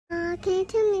can you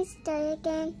tell me a story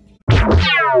again?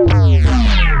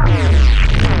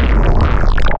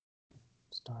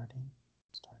 Starting.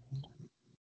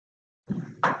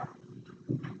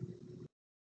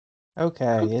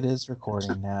 Okay, it is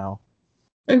recording now.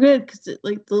 Oh, good, because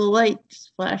the light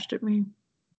just flashed at me.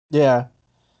 Yeah,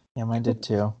 mine did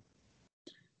too.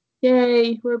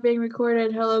 Yay, we're being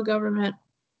recorded. Hello, government.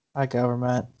 Hi,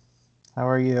 government. How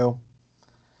are you?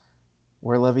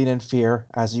 We're living in fear,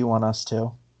 as you want us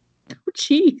to. Oh,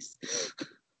 jeez.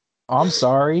 Oh, I'm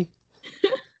sorry.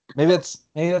 Maybe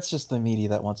that's just the media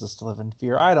that wants us to live in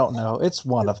fear. I don't know. It's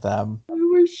one of them.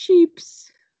 We're sheeps.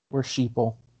 We're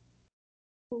sheeple.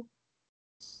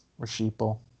 We're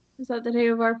sheeple. Is that the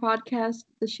name of our podcast,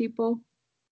 The Sheeple?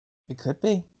 It could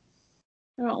be.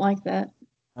 I don't like that.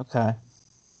 Okay.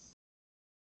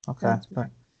 But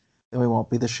then we won't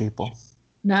be the sheeple.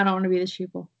 No, I don't want to be the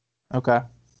sheeple. Okay.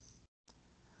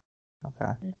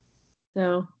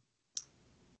 So,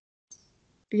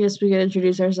 I guess we could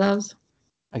introduce ourselves.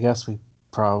 I guess we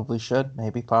probably should.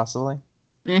 Maybe, possibly.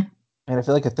 And I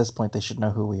feel like at this point they should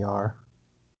know who we are.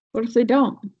 What if they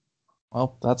don't?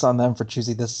 Well, that's on them for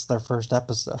choosing this as their first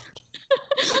episode.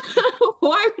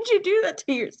 Why would you do that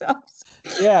to yourselves?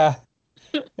 Yeah.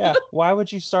 Why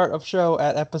would you start a show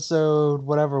at episode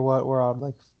whatever? What we're on,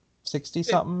 like 60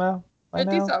 something now?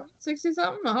 50 something, 60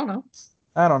 something. I don't know.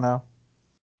 I don't know.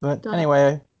 But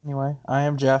anyway, I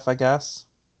am Jeff, I guess.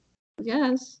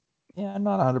 Yes. Yeah, I'm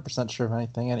not 100% sure of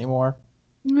anything anymore.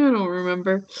 I don't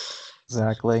remember.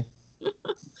 Exactly.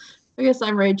 I guess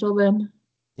I'm Rachel then.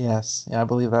 Yes. Yeah, I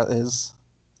believe that is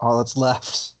all that's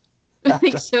left. I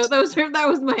think so. That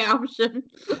was my option.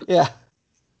 Yeah.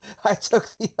 I took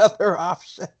the other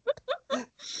option.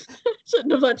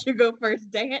 Shouldn't have let you go first,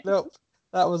 dang it. Nope.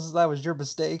 That was your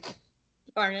mistake.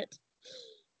 Darn it.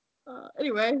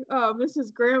 Anyway, this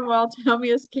is Grandma Tell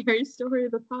Me a Scary Story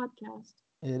of the podcast.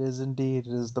 It is indeed.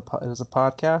 It is a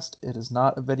podcast. It is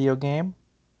not a video game.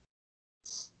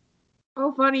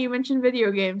 Oh, funny, you mentioned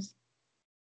video games.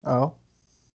 Oh.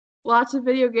 Lots of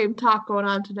video game talk going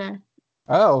on today.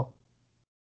 Oh.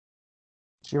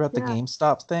 Did you hear about the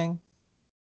GameStop thing?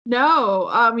 No,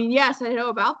 I mean, yes, I know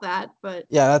about that, but...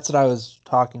 Yeah, that's what I was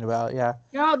talking about, yeah.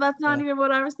 No, that's not even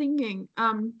what I was thinking.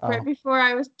 Right before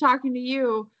I was talking to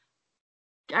you,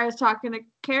 I was talking to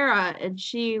Kara, and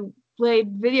she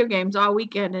played video games all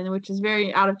weekend, and which is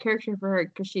very out of character for her,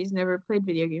 because she's never played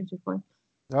video games before.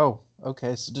 Oh,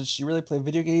 okay. So did she really play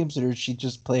video games, or did she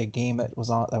just play a game that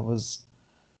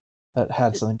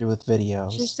had something to do with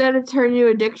videos? She said it's her new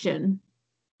addiction.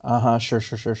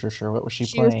 Sure. What was she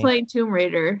playing? She was playing Tomb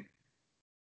Raider.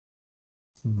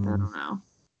 I don't know.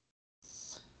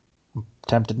 I'm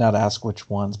tempted now to ask which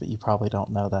ones, but you probably don't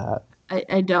know that.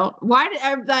 I don't. Why did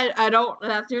I don't?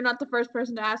 You're not the first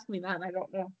person to ask me that, and I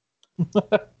don't know.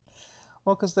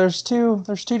 Well, because there's two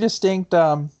distinct.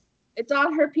 It's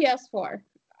on her PS4.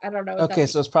 I don't know. Okay,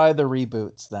 so it's probably the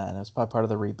reboots then. It's probably part of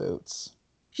the reboots.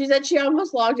 She said she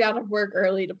almost logged out of work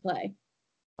early to play.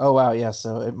 Oh wow, yeah.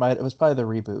 So it was probably the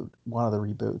reboot, one of the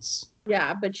reboots.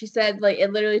 Yeah, but she said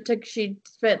it literally she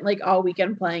spent all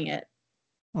weekend playing it.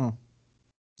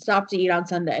 Stopped to eat on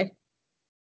Sunday.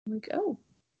 I'm like, oh.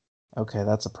 Okay,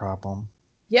 that's a problem.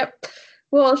 Yep.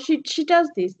 Well, she does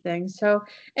these things. So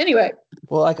anyway.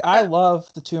 Well, I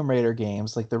love the Tomb Raider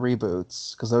games, the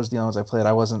reboots, because those are the only ones I played.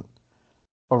 I wasn't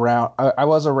around. I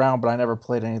was around, but I never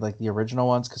played any the original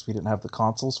ones because we didn't have the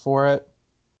consoles for it.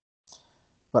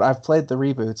 But I've played the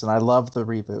reboots, and I love the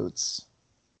reboots.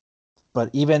 But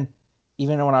even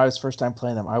when I was first time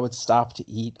playing them, I would stop to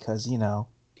eat because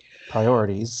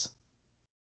priorities.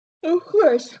 Of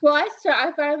course. Well, I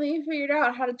finally figured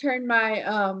out how to turn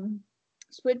my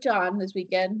Switch on this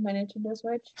weekend, my Nintendo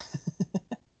Switch.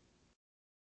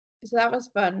 So that was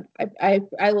fun. I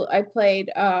played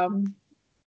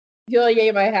the only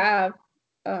game I have.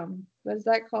 What is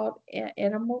that called?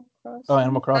 Animal Crossing. Oh,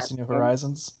 Animal Crossing New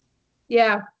Horizons.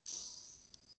 Yeah.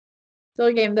 The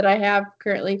only game that I have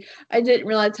currently. I didn't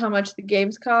realize how much the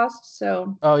games cost.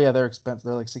 So. Oh yeah, they're expensive.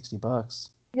 They're like $60.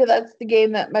 Yeah, that's the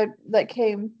game that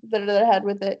I had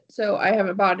with it. So I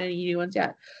haven't bought any new ones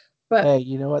yet. But hey,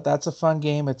 you know what? That's a fun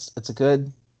game. It's a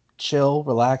good, chill,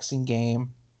 relaxing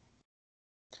game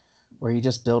where you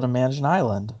just build and manage an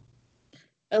island.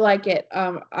 I like it.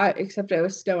 Except it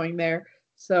was snowing there,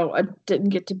 so I didn't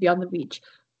get to be on the beach.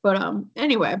 But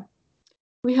anyway,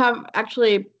 we have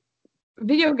actually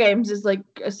video games is a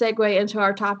segue into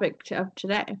our topic of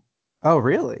today. Oh,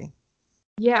 really?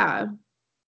 Yeah.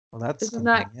 Well, isn't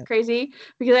that crazy?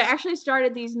 Because I actually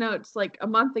started these notes a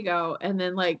month ago and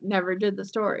then never did the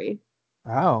story.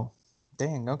 Oh,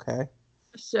 dang. Okay.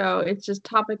 So it's just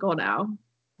topical now.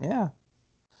 Yeah.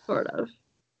 sort of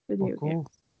video game.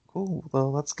 Cool.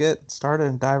 Well, let's get started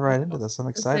and dive right into this. I'm So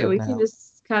excited we now. can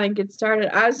just kind of get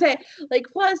started. I would say, like,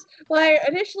 plus, well, I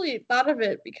initially thought of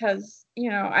it because,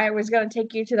 I was going to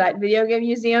take you to that video game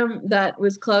museum that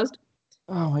was closed.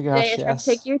 Oh my Today gosh, I tried to yes.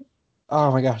 take you.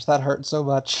 Oh my gosh, that hurt so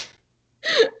much.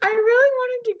 I really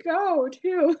wanted to go,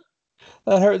 too.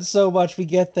 That hurt so much. We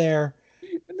get there.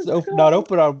 It's not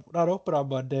open on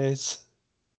Mondays.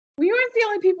 We weren't the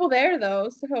only people there, though,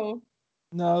 so.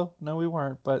 No, we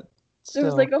weren't, but still.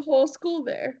 There was, like, a whole school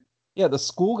there. Yeah, the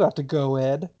school got to go,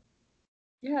 Ed.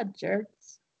 Yeah,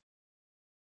 jerks.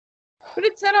 But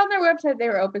it said on their website they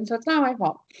were open, so it's not my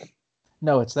fault.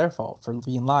 No, it's their fault for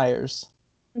being liars.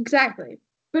 Exactly.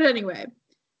 But anyway,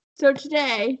 so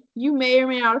today, you may or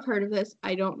may not have heard of this.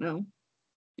 I don't know.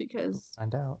 Because...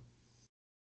 Find out.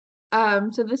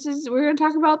 So we're going to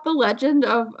talk about the Legend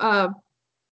of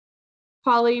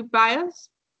Polybius.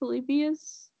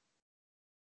 Polybius?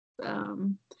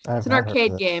 It's an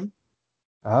arcade game.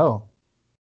 Oh.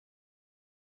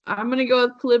 I'm going to go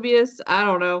with Polybius. I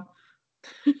don't know.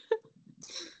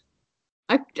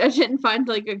 I didn't find,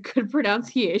 like, a good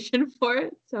pronunciation for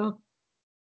it, so.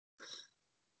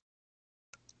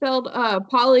 Spelled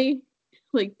Poly,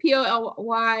 like Polybius.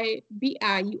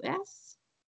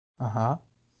 Uh-huh.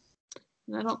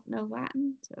 I don't know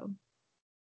Latin, so.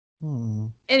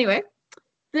 Anyway,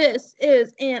 this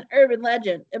is an urban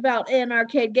legend about an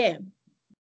arcade game.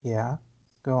 Yeah,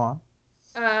 go on.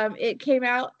 It came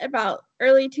out about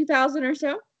early 2000 or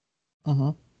so.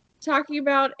 Talking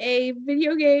about a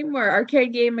video game or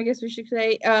arcade game, I guess we should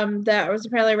say, that was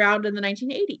apparently around in the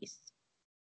 1980s.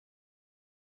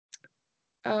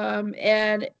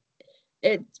 And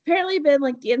it's apparently been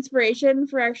like the inspiration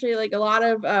for actually like a lot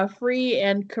of free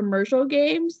and commercial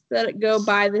games that go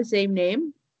by the same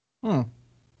name. And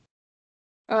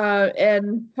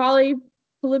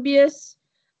Polybius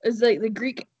is like the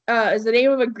Greek is the name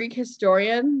of a Greek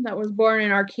historian that was born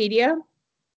in Arcadia.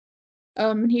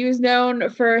 He was known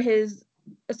for his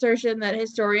assertion that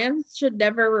historians should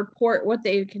never report what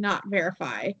they cannot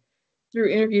verify through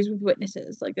interviews with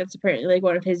witnesses. Like that's apparently like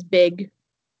one of his big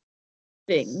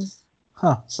things.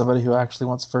 Somebody who actually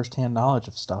wants firsthand knowledge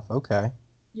of stuff. Okay.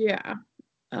 Yeah.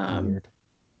 Weird.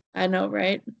 I know,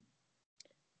 right?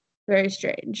 Very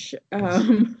strange.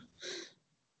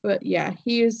 But yeah,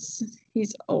 he's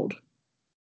old.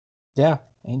 Yeah,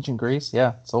 ancient Greece.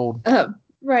 Yeah, it's old.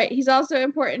 Right. He's also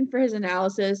important for his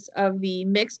analysis of the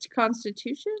mixed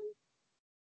constitution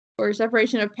or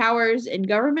separation of powers in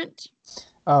government.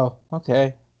 Oh,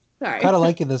 okay. Sorry. Kind of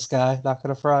liking this guy. Not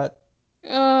gonna front.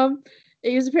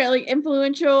 He was apparently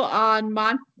influential on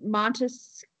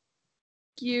Montesquieu,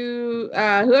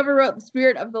 whoever wrote the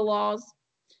spirit of the laws,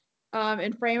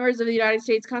 and framers of the United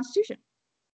States Constitution.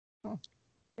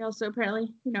 He also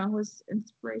apparently, was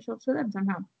inspirational to them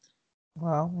somehow.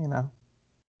 Well,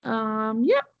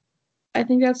 Yep. I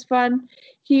think that's fun.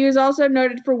 He was also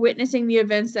noted for witnessing the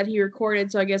events that he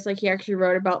recorded, so I guess like he actually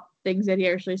wrote about things that he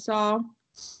actually saw.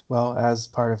 Well, as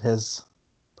part of his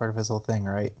whole thing,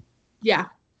 right? Yeah.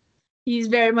 He's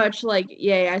very much like,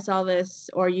 yay, I saw this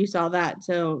or you saw that,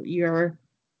 so your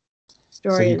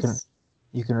story is...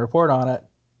 you can report on it.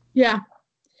 Yeah.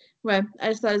 Well, I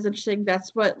just thought it was interesting.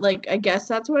 That's what, like, I guess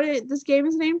that's what this game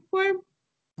is named for.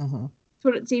 That's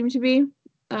what it seemed to be.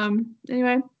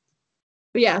 Anyway.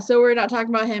 But yeah, so we're not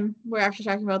talking about him. We're actually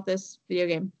talking about this video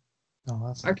game. Oh,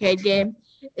 that's arcade game.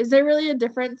 Is there really a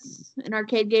difference in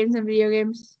arcade games and video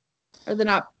games? Are they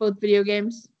not both video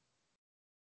games?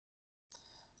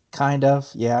 Kind of,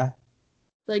 yeah.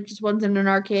 Like just one's in an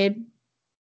arcade?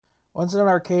 One's in an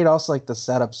arcade, also like the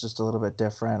setup's just a little bit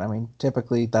different. I mean,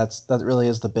 typically that really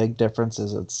is the big difference,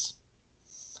 is it's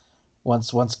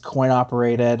once coin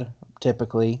operated,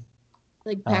 typically.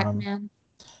 Like Pac-Man.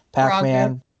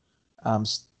 Pac-Man,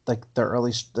 like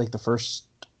the first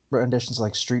renditions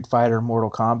like Street Fighter,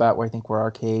 Mortal Kombat, where I think were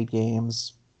arcade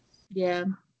games. Yeah.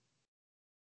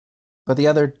 But the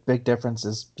other big difference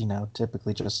is,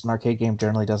 typically just an arcade game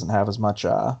generally doesn't have as much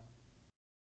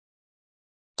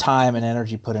time and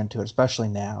energy put into it, especially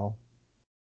now.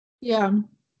 Yeah.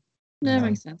 That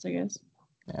makes sense, I guess.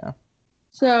 Yeah.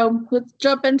 So let's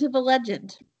jump into the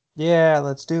legend. Yeah,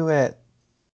 let's do it.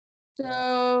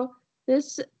 So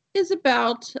this is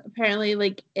about apparently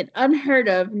like an unheard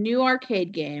of new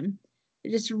arcade game.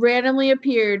 It just randomly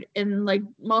appeared in like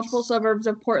multiple suburbs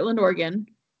of Portland, Oregon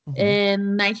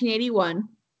in 1981.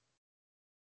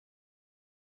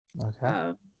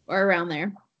 Okay. Or around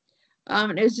there.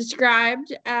 It was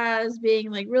described as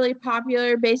being like really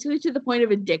popular, basically to the point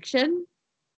of addiction.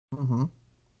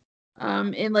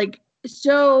 And like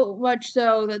so much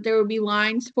so that there would be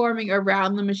lines forming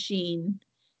around the machine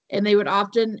and they would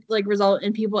often like result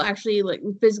in people actually like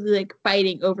physically like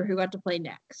fighting over who got to play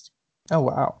next. Oh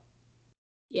wow.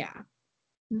 Yeah.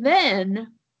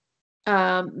 Then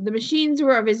the machines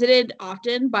were visited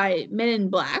often by men in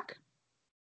black,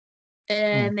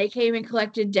 and they came and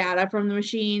collected data from the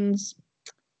machines.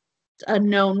 It's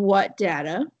unknown what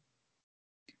data.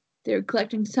 They were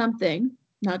collecting something,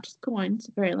 not just coins,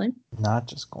 apparently. Not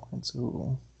just coins.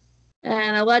 Ooh.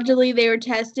 And allegedly, they were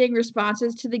testing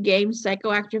responses to the game's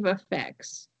psychoactive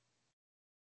effects.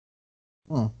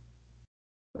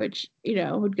 Which,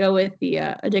 would go with the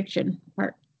addiction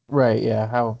part. Right, yeah.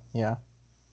 How, yeah.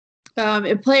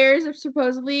 And players have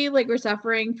supposedly, were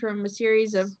suffering from a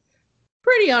series of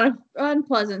pretty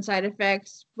unpleasant side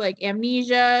effects, like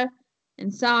amnesia,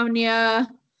 insomnia,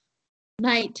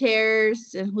 night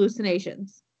terrors, and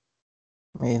hallucinations.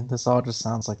 I mean, this all just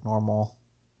sounds like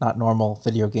not normal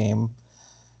video game,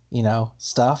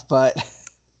 stuff, but...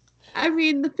 I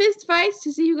mean, the fist fights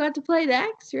to see who got to play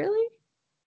next, really?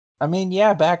 I mean,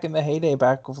 yeah, back in the heyday,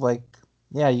 back with,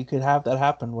 you could have that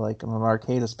happen, in an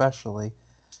arcade especially.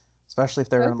 Especially if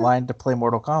they're in line to play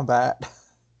Mortal Kombat.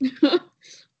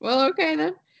 Well, okay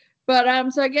then.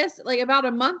 But so I guess about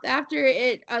a month after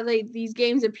it these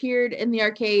games appeared in the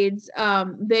arcades,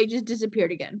 they just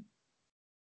disappeared again.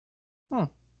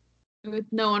 With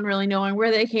no one really knowing where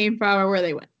they came from or where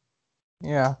they went.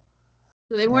 Yeah.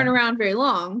 So they weren't around very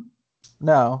long.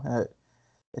 No,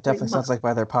 it definitely sounds like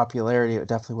by their popularity, it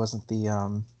definitely wasn't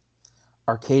the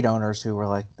arcade owners who were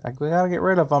like, we gotta get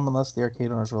rid of them, unless the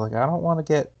arcade owners were like, I don't want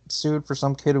to get sued for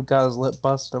some kid who got his lip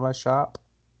busted in my shop.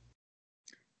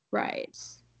 Right.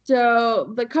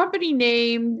 So the company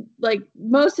named,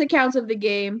 most accounts of the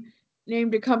game,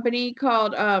 named a company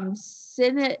called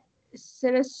Sinister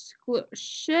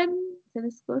Lotion.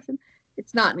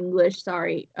 It's not in English,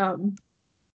 sorry.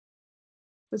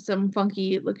 With some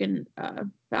funky looking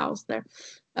vowels there.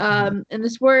 And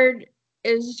this word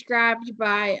is described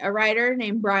by a writer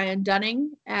named Brian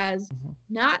Dunning as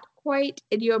not quite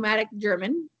idiomatic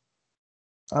German.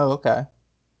 Oh, okay.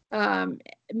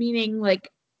 Meaning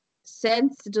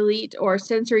sense delete or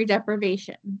sensory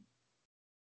deprivation.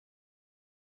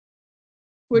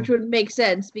 Which would make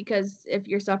sense because if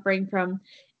you're suffering from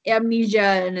amnesia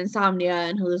and insomnia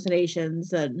and hallucinations,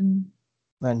 then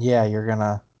yeah, you're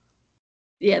gonna.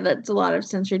 Yeah, that's a lot of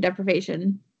sensory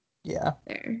deprivation. Yeah.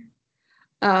 There.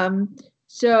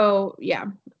 So yeah,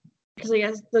 because I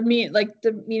guess the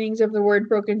meanings of the word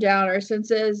broken down are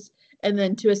senses and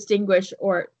then to extinguish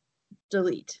or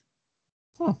delete.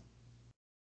 Which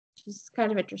is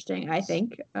kind of interesting, I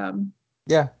think.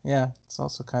 Yeah. It's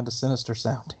also kind of sinister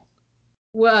sounding.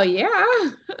 Well, yeah.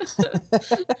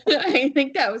 I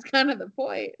think that was kind of the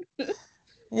point.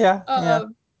 Yeah.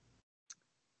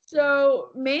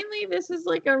 So mainly this is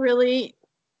a really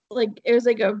it was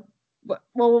what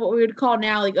we would call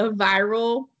now a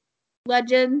viral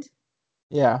legend.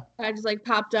 Yeah. I just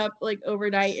popped up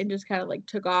overnight and just kind of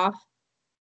took off.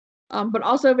 But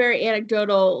also very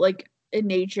anecdotal in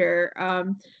nature.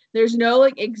 There's no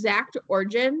exact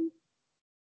origin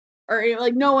or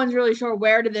no one's really sure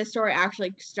where did this story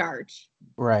actually start.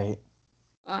 Right.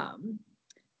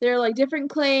 There are different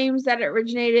claims that it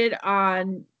originated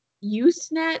on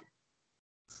Usenet,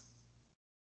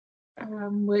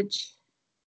 which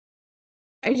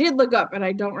I did look up and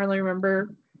I don't really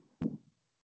remember.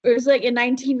 It was in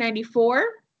 1994.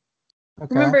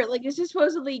 Okay. Remember, this is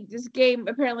supposedly this game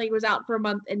apparently was out for a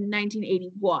month in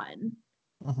 1981.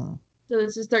 So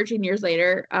this is 13 years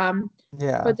later.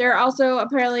 Yeah. But there are also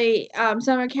apparently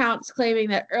some accounts claiming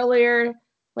that earlier,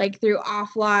 through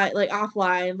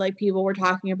offline, people were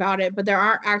talking about it, but there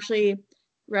aren't actually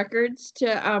records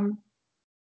to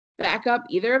back up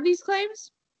either of these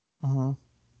claims.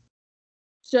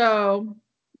 So,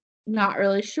 not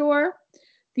really sure.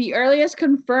 The earliest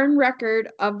confirmed record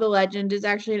of the legend is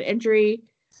actually an entry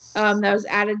that was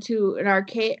added to an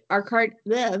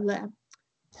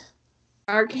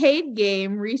arcade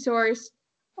game resource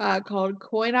called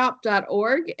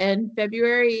coinop.org in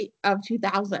February of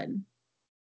 2000.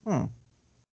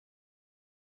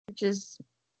 Which is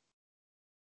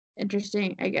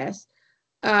interesting, I guess.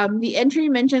 The entry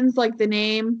mentions the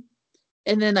name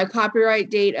and then a copyright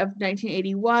date of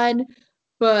 1981,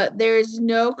 but there's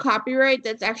no copyright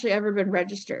that's actually ever been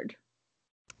registered.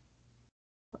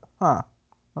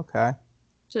 Okay.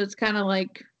 So it's kind of oh,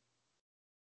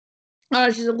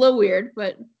 it's just a little weird,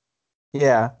 but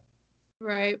yeah.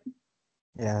 Right.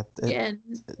 Yeah.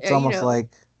 It's almost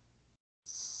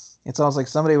it's almost like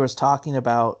somebody was talking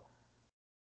about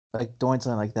doing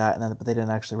something like that, but they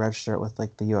didn't actually register it with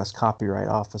the U.S. Copyright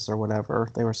Office or whatever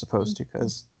they were supposed to,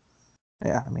 because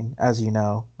Yeah, I mean, as you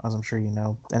know, as I'm sure you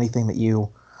know, anything that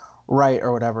you write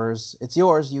or whatever it's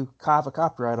yours. You have a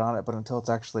copyright on it, but until it's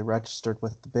actually registered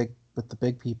with the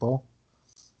big people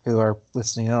who are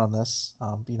listening in on this,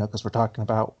 because we're talking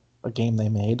about a game they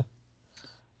made.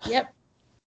 Yep.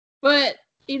 But,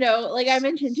 like I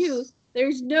mentioned too,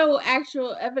 there's no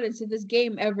actual evidence that this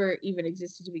game ever even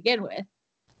existed to begin with.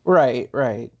 Right,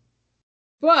 right.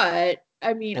 But,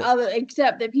 I mean,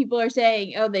 except that people are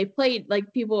saying, oh, they played,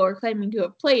 like people are claiming to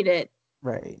have played it.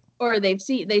 Right. Or they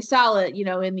saw it,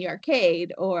 in the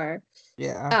arcade, or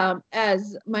Yeah.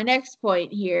 As my next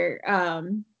point here,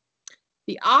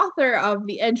 the author of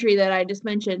the entry that I just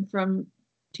mentioned from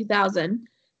 2000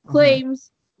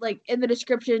 claims, like in the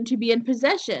description, to be in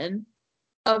possession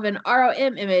of an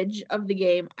ROM image of the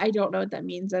game. I don't know what that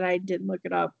means, and I didn't look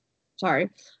it up. Sorry.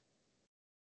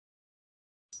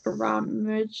 A ROM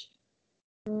image.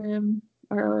 ROM.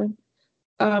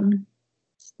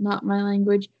 It's not my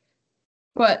language.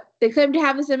 But they claim to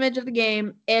have this image of the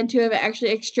game and to have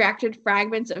actually extracted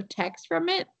fragments of text from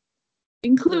it,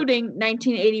 including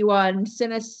 1981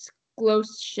 Sinister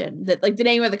Lotion, that like the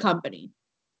name of the company.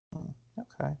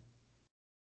 Okay.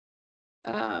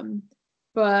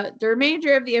 But the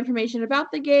remainder of the information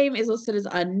about the game is listed as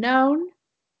unknown.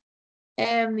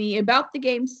 And the about the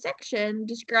game section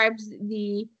describes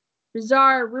the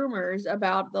bizarre rumors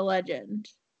about the legend.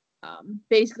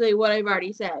 Basically what I've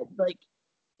already said. Like,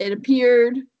 it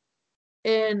appeared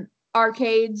in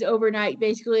arcades overnight,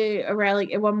 basically around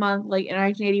like in 1 month, like in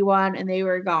 1981, and they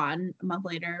were gone a month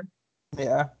later.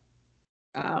 Yeah.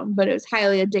 But it was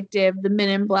highly addictive. The Men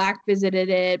in Black visited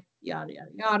it, yada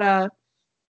yada yada,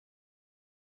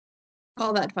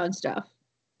 all that fun stuff.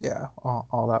 Yeah,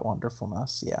 all that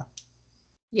wonderfulness. Yeah.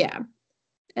 Yeah,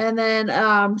 and then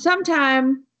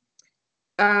sometime,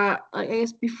 I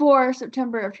guess before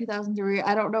September of 2003.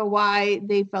 I don't know why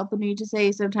they felt the need to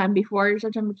say sometime before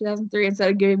September 2003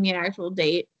 instead of giving me an actual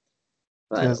date.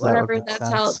 But That would whatever, make sense.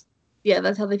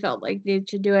 that's how they felt like they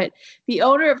should do it. The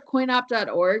owner of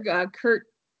coinop.org, Kurt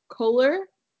Kohler,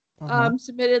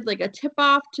 submitted like a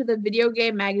tip-off to the video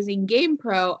game magazine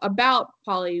GamePro about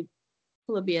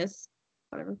Polybius,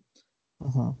 whatever.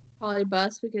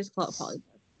 Polybus, we could just call it Polybus.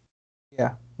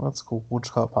 Yeah, well, that's cool. We'll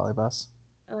just call it Polybus.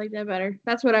 I like that better.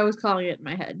 That's what I was calling it in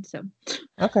my head. So.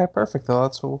 Okay, perfect. Though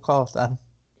that's what we'll call it then.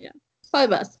 Yeah,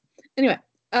 Polybus. Anyway,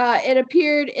 it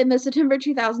appeared in the September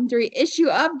 2003 issue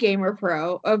of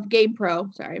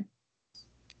GamePro, sorry,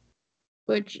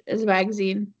 which is a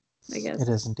magazine, I guess. It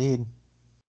is indeed.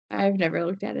 I've never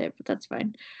looked at it, but that's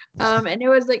fine. And it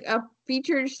was like a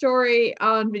featured story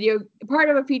on part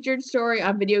of a featured story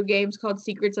on video games called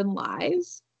Secrets and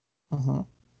Lies,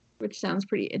 which sounds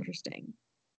pretty interesting.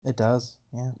 It does,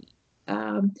 yeah.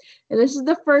 And this is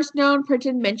the first known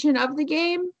printed mention of the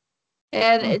game,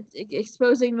 and it's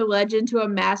exposing the legend to a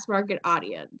mass market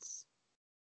audience.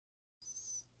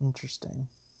 Interesting.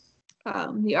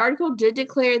 The article did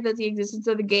declare that the existence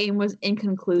of the game was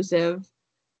inconclusive,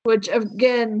 which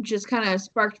again just kind of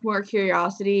sparked more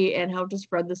curiosity and helped to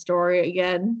spread the story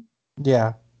again.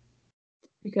 Yeah.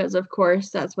 Because of course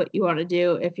that's what you want to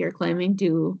do if you're claiming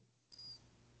to,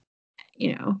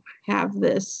 have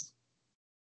this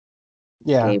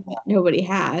game that nobody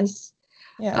has.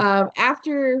 Yeah.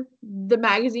 After the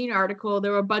magazine article,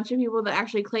 there were a bunch of people that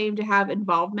actually claimed to have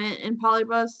involvement in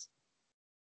Polybus.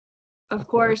 Of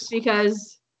course,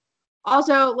 because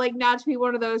also, like, not to be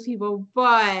one of those people,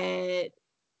 but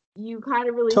you kind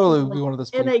of really totally be one of those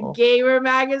people in a gamer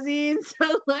magazine,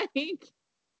 so like,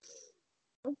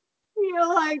 I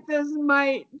feel like this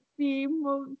might be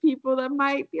people that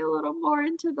might be a little more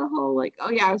into the whole, like,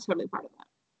 oh yeah, I was totally part of that.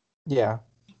 Yeah.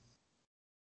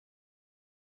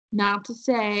 Not to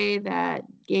say that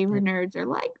gamer nerds are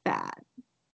like that.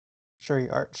 Sure you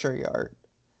are.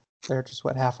 They're just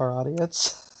half our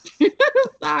audience.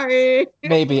 Sorry.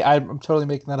 Maybe. I'm totally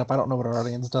making that up. I don't know what our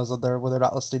audience does when they're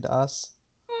not listening to us.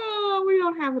 Oh, we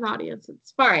don't have an audience.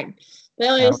 It's fine. They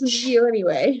only listen to you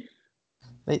anyway.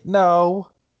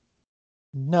 No.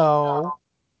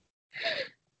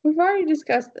 We've already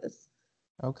discussed this.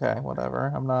 Okay,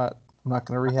 whatever. I'm not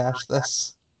gonna rehash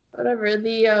this. Whatever.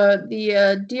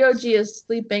 The DOG is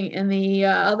sleeping, and the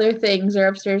other things are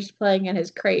upstairs playing in his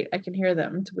crate. I can hear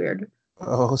them. It's weird.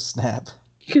 Oh snap!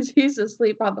 Because he's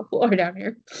asleep on the floor down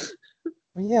here.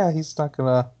 Yeah, he's not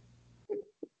gonna.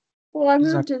 Well, I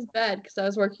moved his bed because I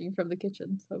was working from the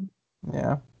kitchen. So.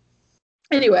 Yeah.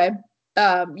 Anyway,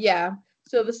 yeah.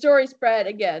 So the story spread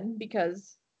again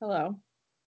because hello.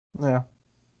 Yeah.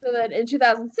 So then in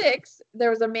 2006, there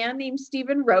was a man named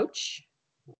Stephen Roach.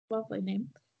 Lovely name.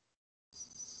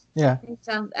 Yeah. He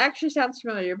sounds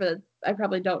familiar, but I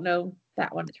probably don't know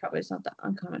that one is probably just not that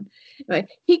uncommon. Anyway,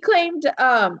 he claimed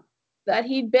that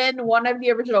he'd been one of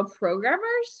the original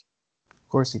programmers. Of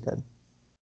course he did.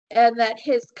 And that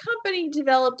his company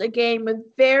developed a game with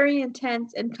very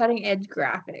intense and cutting-edge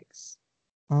graphics.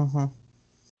 Mm-hmm.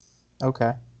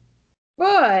 Okay.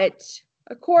 But,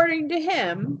 according to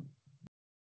him,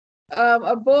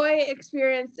 a boy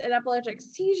experienced an epileptic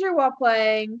seizure while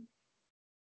playing,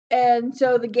 and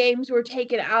so the games were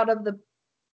taken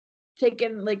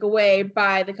away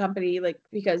by the company, like,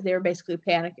 because they were basically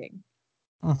panicking.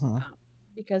 Mm-hmm.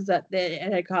 Because it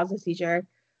had caused a seizure.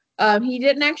 He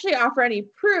didn't actually offer any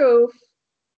proof,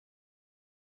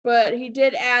 but he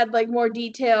did add like more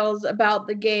details about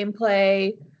the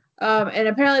gameplay. And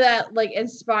apparently that like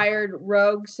inspired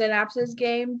Rogue Synapse's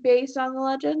game based on the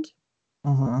legend.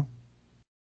 Mm-hmm.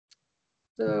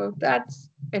 So that's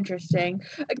interesting.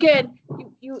 Again,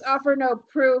 you offer no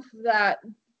proof that.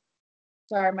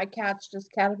 Sorry, my cat's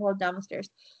just catapulted down the stairs.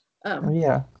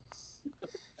 Yeah.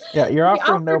 Yeah, you're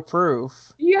offering no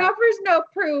proof. He offers no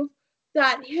proof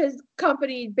that his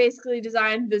company basically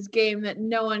designed this game that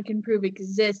no one can prove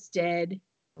existed.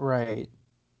 Right.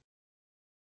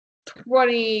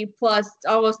 20 plus,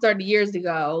 almost 30 years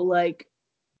ago. Like,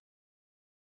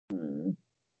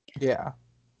 yeah.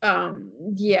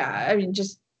 Yeah, I mean,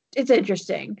 just, it's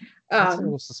interesting. That's a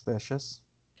little suspicious.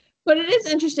 But it is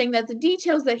interesting that the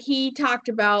details that he talked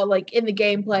about, like, in the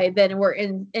gameplay, then were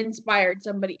inspired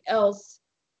somebody else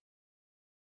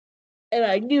in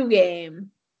a new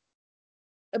game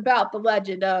about the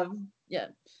legend of, yeah.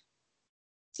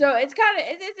 So it's kind of,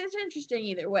 it's interesting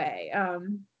either way.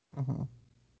 Mm-hmm.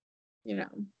 You know.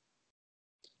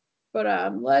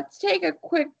 But let's take a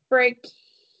quick break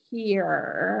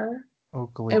here.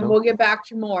 Oakley and we'll get back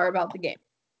to more about the game.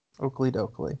 Oakley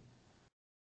dokley.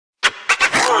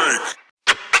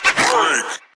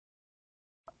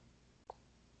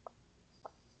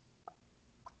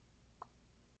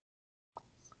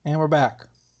 And we're back.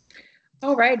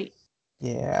 Alrighty.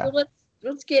 Yeah. So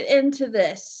let's get into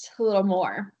this a little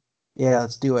more. Yeah,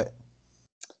 let's do it.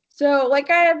 So, like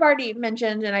I have already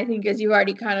mentioned, and I think as you've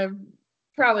already kind of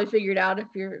probably figured out if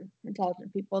you're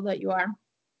intelligent people that you are.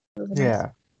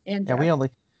 Yeah. And yeah, we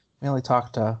only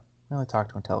talk to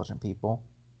intelligent people.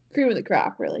 Cream of the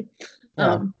crop, really.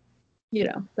 Yeah. You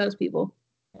know, those people.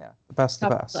 Yeah, the best.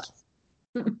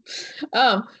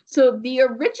 So the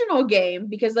original game,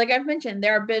 because like I've mentioned,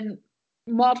 there have been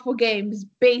multiple games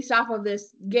based off of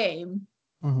this game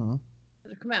Mm-hmm. that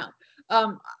have come out.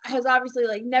 Has obviously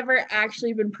like never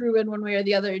actually been proven one way or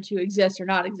the other to exist or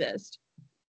not exist.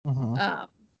 Mm-hmm.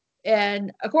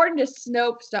 And according to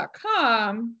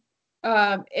Snopes.com,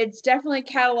 it's definitely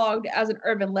cataloged as an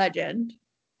urban legend.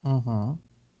 Mm-hmm.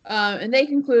 And they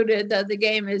concluded that the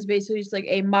game is basically just like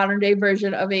a modern day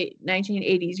version of a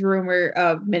 1980s rumor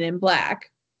of Men in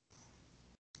Black.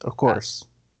 Of course.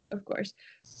 Of course.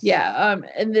 Yeah.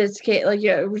 In this case, like,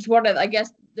 yeah, it was one of, I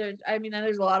guess, there's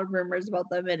a lot of rumors about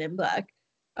the Men in Black.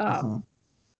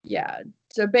 Yeah.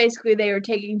 So basically, they were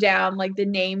taking down like the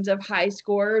names of high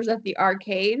scorers at the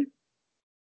arcade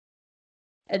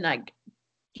and like,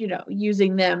 you know,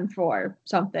 using them for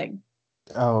something.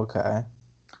 Oh, okay.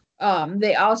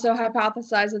 They also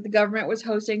hypothesized that the government was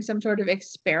hosting some sort of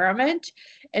experiment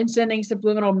and sending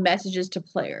subliminal messages to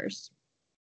players.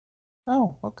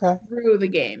 Oh, okay. Through the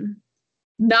game.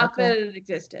 Not that it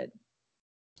existed.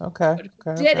 Okay.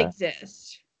 But it did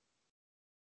exist.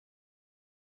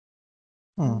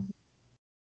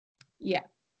 Yeah.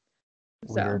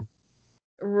 Weird. So,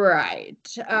 right.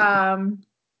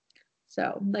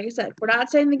 So, like I said, we're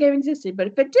not saying the game existed, but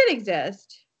if it did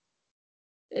exist,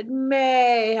 it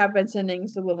may have been sending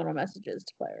subliminal messages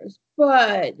to players,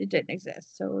 but it didn't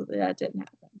exist, so that didn't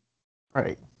happen.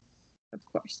 Right. Of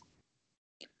course.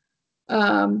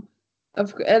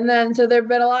 And then so there've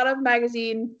been a lot of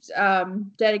magazines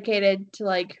dedicated to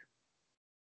like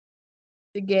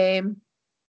the game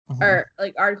or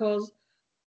like articles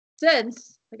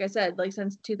since, like I said, like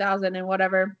since 2000 and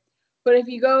whatever. But if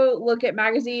you go look at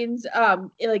magazines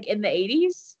like in the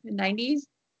 80s and 90s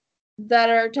that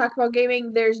are talking about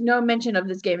gaming, there's no mention of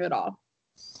this game at all.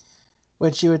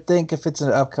 Which you would think if it's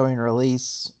an upcoming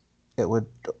release, it would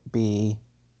be.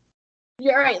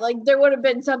 You're right. Like there would have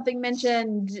been something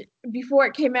mentioned before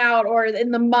it came out or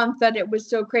in the month that it was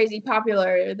so crazy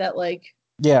popular that like.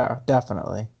 Yeah,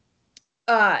 definitely.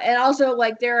 And also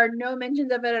like there are no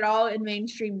mentions of it at all in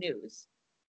mainstream news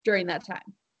during that time.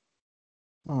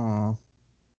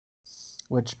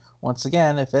 Which once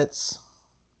again, if it's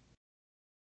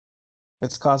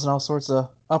causing all sorts of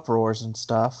uproars and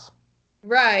stuff.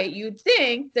 Right. You'd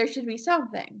think there should be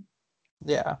something.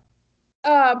 Yeah.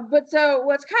 But so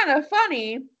what's kind of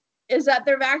funny is that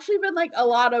there've actually been like a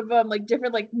lot of like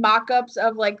different like mock-ups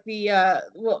of like the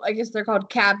well, I guess they're called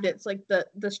cabinets, like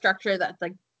the structure that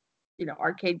like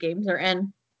arcade games are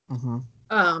in.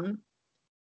 Mm-hmm.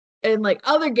 And like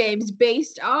other games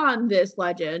based on this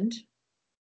legend,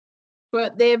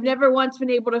 but they have never once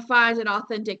been able to find an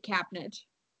authentic cabinet.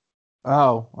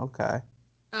 Oh, okay.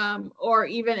 Or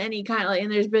even any kind of like,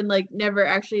 and there's been like never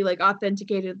actually like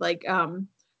authenticated like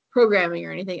programming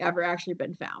or anything ever actually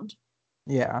been found.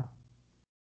 Yeah.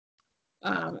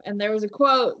 And there was a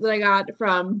quote that I got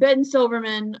from Ben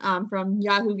Silverman from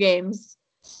Yahoo Games.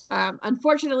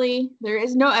 Unfortunately, there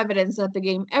is no evidence that the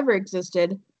game ever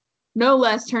existed, no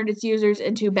less turned its users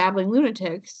into babbling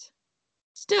lunatics.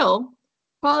 Still,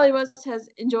 Polybius has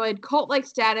enjoyed cult-like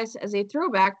status as a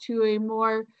throwback to a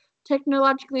more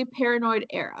technologically paranoid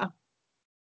era.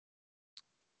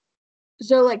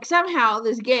 So, like, somehow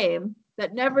this game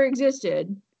that never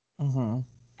existed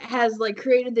has, like,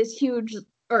 created this huge,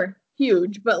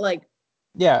 but, like,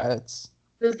 yeah, it's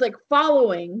this, like,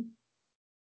 following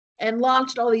and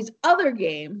launched all these other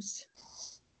games.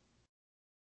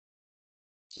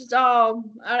 Just all,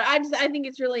 I think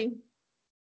it's really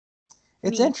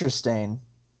it's neat. interesting.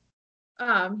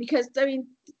 Because, I mean,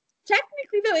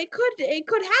 technically, though, it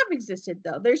could have existed,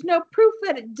 though. There's no proof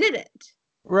that it didn't.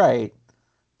 Right.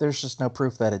 There's just no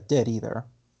proof that it did either.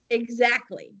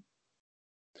 Exactly.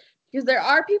 Because there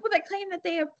are people that claim that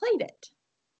they have played it.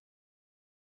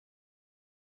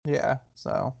 Yeah,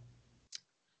 so.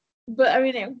 But, I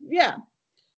mean, yeah.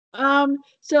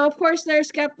 So, of course, there's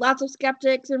lots of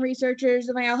skeptics and researchers,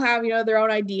 and they all have, their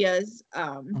own ideas.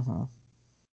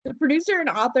 The producer and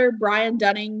author, Brian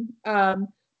Dunning,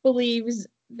 believes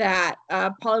that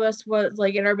Polybius was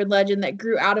like an urban legend that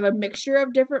grew out of a mixture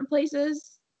of different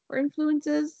places or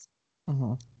influences.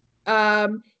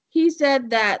 He said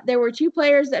that there were two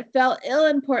players that fell ill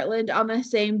in Portland on the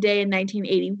same day in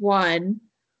 1981.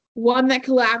 One that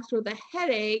collapsed with a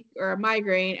headache or a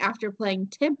migraine after playing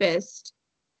Tempest,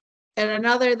 and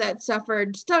another that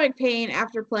suffered stomach pain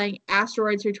after playing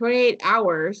Asteroids for 28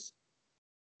 hours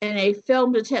in a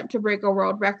filmed attempt to break a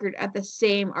world record at the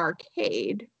same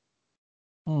arcade.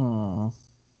 And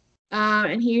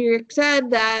he said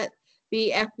that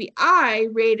the FBI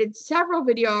raided several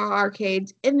video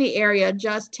arcades in the area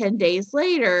just 10 days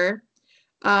later,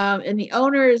 and the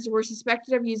owners were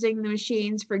suspected of using the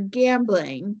machines for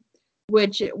gambling,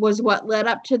 which was what led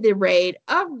up to the raid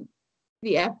of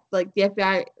the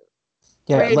FBI.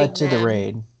 Yeah, it led to the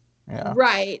raid. Yeah.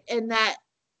 Right, and that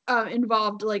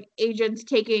involved like agents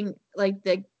taking like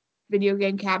the video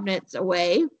game cabinets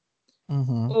away,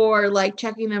 or like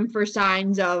checking them for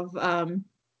signs of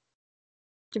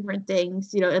different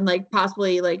things, and like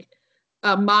possibly like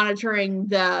monitoring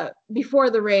before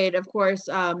the raid, of course,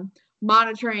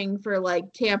 monitoring for like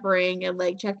tampering and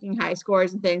like checking high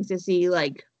scores and things to see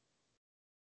like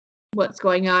what's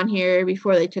going on here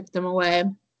before they took them away.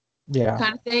 Yeah.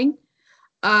 Kind of thing.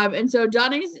 And so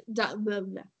Dunning's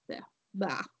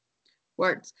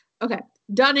words. Okay.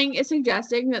 Dunning is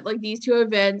suggesting that like these two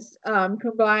events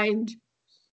combined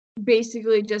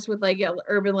basically just with like an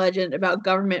urban legend about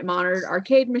government monitored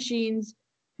arcade machines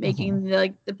making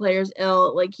the players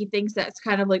ill. Like he thinks that's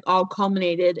kind of like all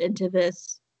culminated into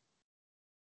this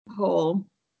whole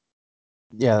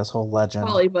legend.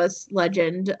 Polybius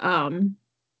legend.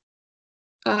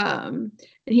 And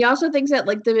he also thinks that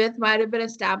like the myth might have been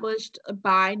established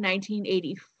by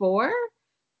 1984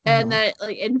 and that it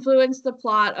like influenced the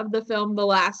plot of the film The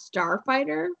Last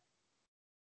Starfighter.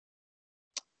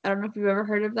 I don't know if you've ever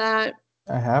heard of that.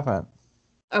 I haven't.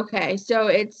 Okay, so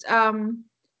it's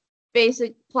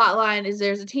basic plot line is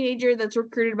there's a teenager that's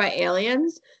recruited by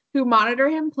aliens who monitor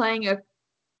him playing a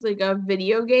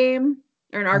video game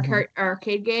or an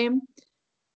arcade game.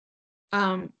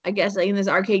 I guess like this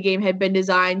arcade game had been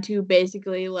designed to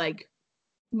basically like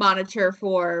monitor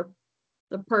for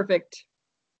the perfect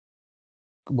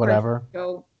whatever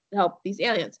go help these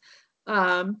aliens.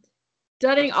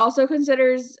 Dunning also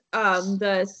considers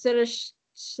the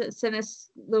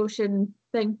Sinister Lotion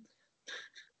thing.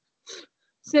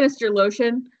 Sinister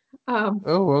Lotion.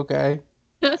 Oh, okay.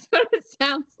 That's what it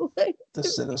sounds like. The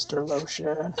Sinister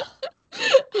Lotion.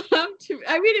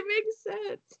 I mean, it makes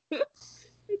sense.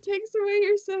 It takes away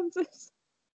your senses.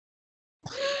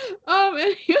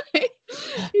 Anyway,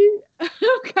 he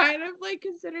kind of like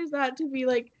considers that to be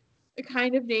like a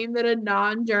kind of name that a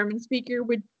non-German speaker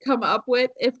would come up with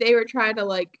if they were trying to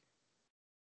like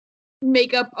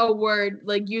make up a word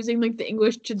like using like the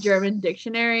English to German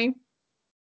dictionary.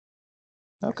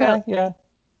 Okay, yeah.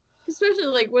 Especially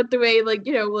like with the way like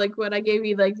like when I gave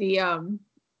you like the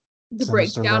Sinister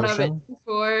breakdown Lotion. of it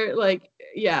before, like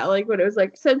yeah, like when it was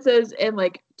like senses and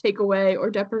like takeaway or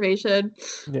deprivation.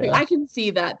 Like Yeah. I can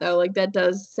see that though. Like that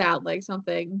does sound like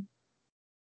something.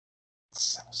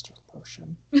 Sinister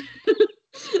Lotion. I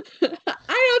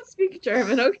don't speak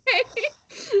German, okay?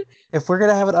 If we're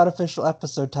gonna have an unofficial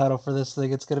episode title for this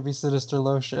thing, it's gonna be Sinister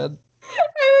Lotion. I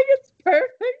think it's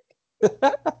perfect.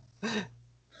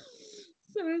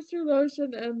 Sinister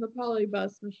Lotion and the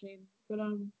Polybus machine. But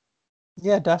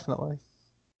Yeah, definitely.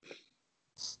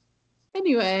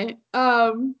 anyway,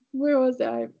 where was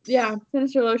I? Yeah,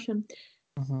 Sinister Lotion.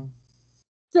 Mm-hmm.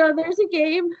 So there's a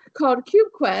game called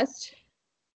Cube Quest.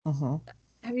 Mm-hmm.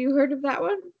 Have you heard of that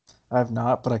one? I've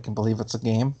not, but I can believe it's a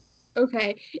game.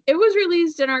 Okay. It was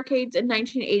released in arcades in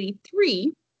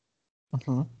 1983.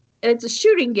 Mm-hmm. And it's a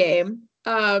shooting game.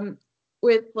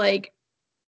 With like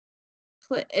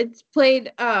it's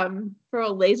played for a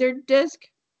laser disc.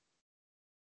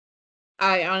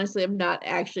 I honestly am not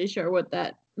actually sure what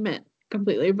that meant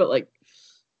completely, but like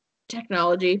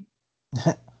technology.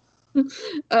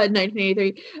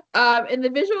 1983. And the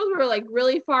visuals were like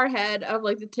really far ahead of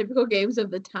like the typical games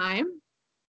of the time.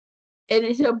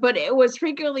 And so, but it was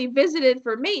frequently visited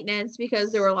for maintenance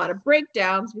because there were a lot of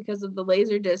breakdowns because of the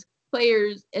Laserdisc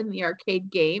players in the arcade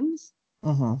games.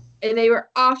 Mm-hmm. And they were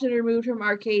often removed from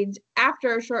arcades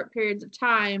after short periods of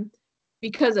time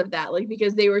because of that. Like,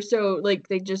 because they were so, like,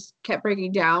 they just kept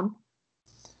breaking down.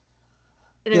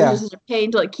 And it was just such a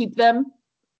pain to, like, keep them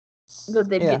that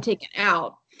they'd get taken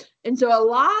out. And so a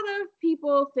lot of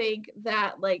people think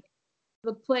that, like,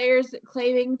 the players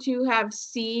claiming to have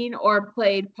seen or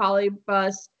played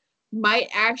Polybus might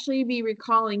actually be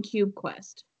recalling Cube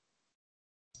Quest.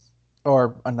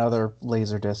 Or another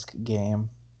Laserdisc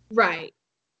game. Right.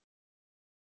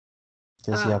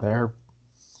 Because I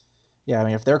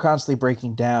mean, if they're constantly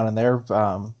breaking down and they're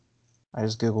I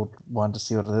just googled one to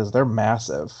see what it is. They're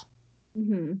massive.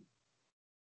 Mm-hmm.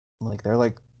 Like they're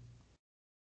like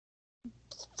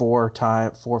 4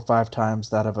 or 5 times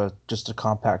that of just a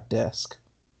compact disc.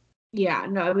 Yeah,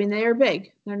 no, I mean they are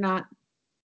big. They're not.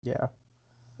 Yeah.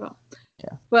 Well,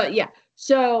 yeah. But yeah,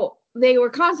 so they were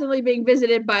constantly being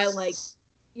visited by like,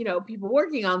 people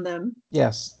working on them.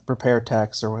 Yes, repair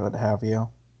techs or what have you.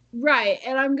 Right,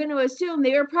 and I'm going to assume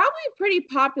they were probably pretty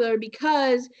popular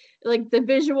because like the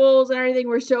visuals and everything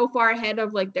were so far ahead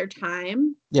of like their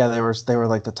time. Yeah, they were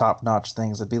like the top-notch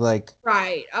things. It'd be like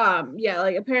Right. Yeah,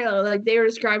 like apparently like they were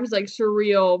described as like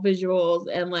surreal visuals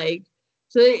and like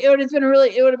so it would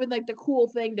have been like the cool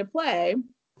thing to play.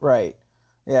 right.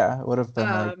 Yeah, it would have been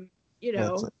like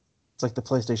Yeah, it's like the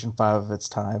PlayStation 5 of its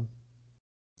time.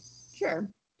 Sure.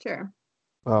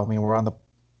 Well, I mean,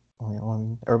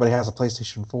 everybody has a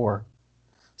PlayStation 4.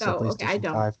 So Oh, okay. I PlayStation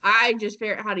don't. 5. I just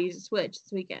figured out how to use a Switch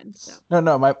this weekend. So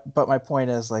No, my point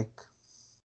is like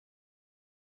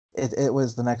it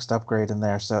was the next upgrade in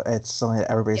there, so it's something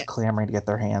that everybody's clamoring to get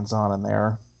their hands on in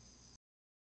there.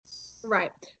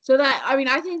 Right. So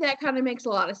I think that kind of makes a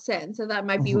lot of sense. So that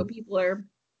might be what people are,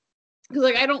 because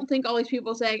like I don't think all these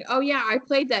people saying, "Oh yeah, I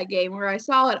played that game" or "I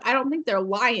saw it." I don't think they're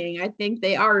lying. I think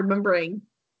they are remembering.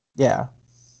 Yeah.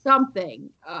 Something.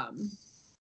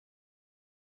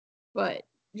 But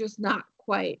just not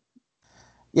quite.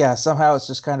 Yeah, somehow it's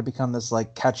just kind of become this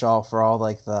like catch-all for all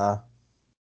like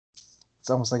it's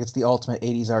almost like it's the ultimate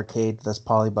 80s arcade, this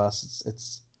Polybus.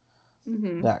 It's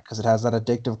that because it has that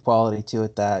addictive quality to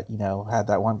it that, had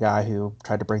that one guy who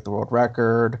tried to break the world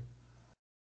record.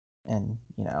 And,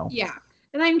 Yeah.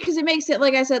 And I mean, because it makes it,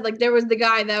 like I said, like there was the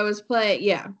guy that was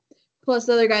plus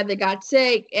the other guy that got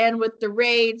sick, and with the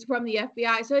raids from the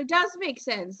FBI. So it does make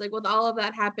sense, like with all of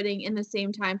that happening in the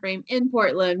same time frame in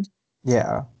Portland.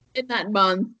 Yeah. In that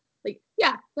month. Like,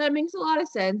 yeah, that makes a lot of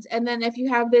sense. And then if you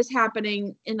have this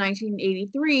happening in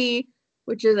 1983,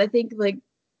 which is I think like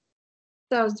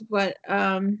that was what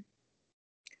a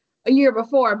year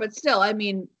before, but still, I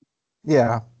mean,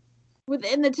 yeah,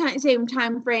 within the same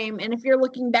time frame. And if you're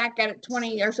looking back at it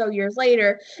 20 or so years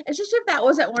later, it's just if that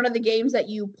wasn't one of the games that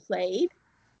you played.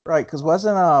 Right, because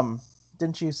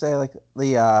didn't you say like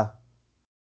the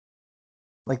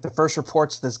first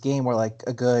reports of this game were like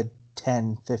a good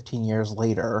 10, 15 years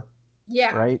later?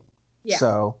 Yeah. Right? Yeah.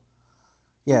 So,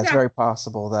 yeah, It's very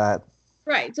possible that.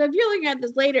 Right. So if you're looking at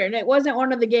this later and it wasn't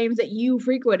one of the games that you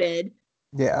frequented,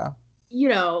 yeah,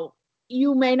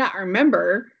 you may not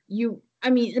remember.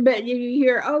 But you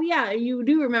hear, oh yeah, you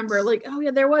do remember, like, oh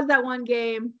yeah, there was that one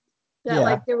game that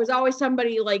like there was always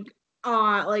somebody like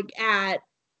at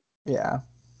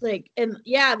like, and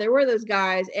yeah, there were those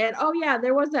guys, and oh yeah,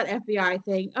 there was that FBI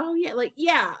thing. Oh yeah, like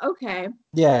yeah, okay.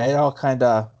 Yeah, it all kind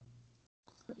of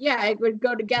it would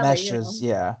go together. Meshes,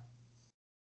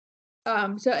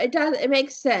 So it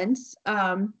makes sense.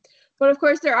 But But of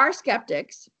course, there are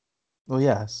skeptics. Well,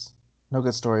 yes. No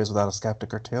good stories without a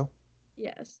skeptic or two.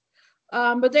 Yes.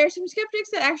 But there are some skeptics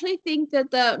that actually think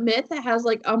that the myth has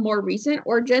like a more recent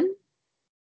origin,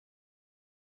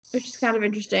 which is kind of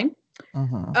interesting.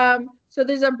 Mm-hmm. So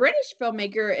there's a British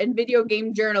filmmaker and video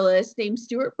game journalist named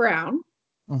Stuart Brown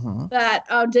Mm-hmm. that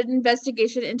did an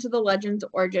investigation into the legend's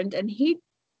origin, and he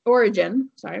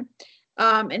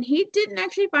didn't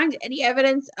actually find any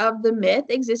evidence of the myth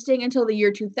existing until the year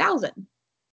 2000,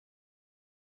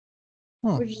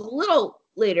 which is a little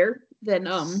later than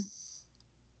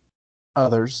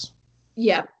others.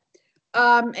 yeah.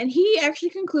 And he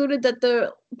actually concluded that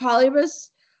the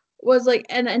Polybius was like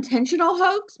an intentional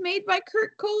hoax made by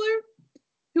Kurt Kohler,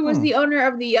 who was the owner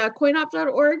of the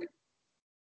coinop.org,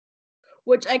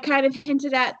 which I kind of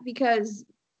hinted at because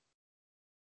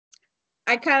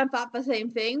I kind of thought the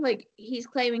same thing. Like, he's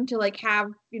claiming to like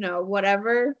have,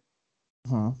 whatever,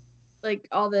 like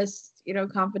all this,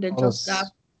 confidential stuff.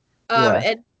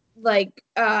 And like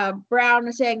Brown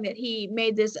is saying that he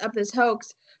made this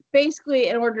hoax basically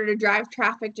in order to drive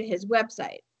traffic to his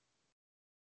website.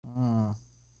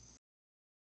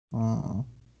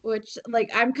 Which,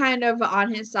 like, I'm kind of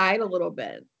on his side a little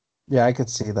bit. Yeah, I could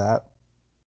see that.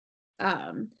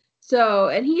 So,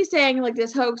 and he's saying like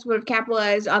this hoax would have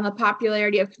capitalized on the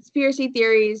popularity of conspiracy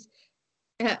theories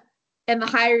and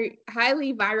the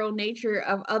highly viral nature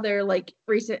of other like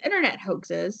recent internet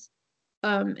hoaxes.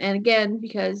 And again,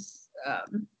 because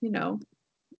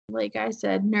like I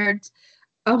said, nerds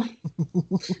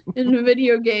in a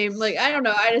video game, like I don't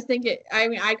know, I just think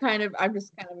I'm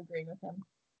just kind of agreeing with him.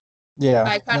 Yeah.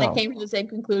 I kind of came to the same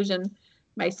conclusion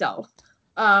myself.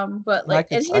 But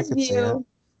like in his view,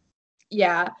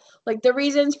 yeah, like the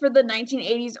reasons for the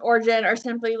 1980s origin are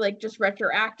simply like just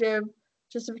retroactive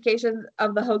justifications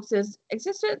of the hoax's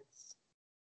existence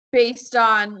based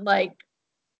on like,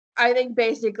 I think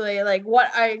basically like what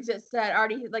I just said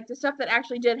already, like the stuff that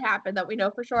actually did happen that we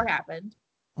know for sure happened.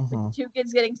 Like 2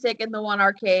 kids getting sick in the one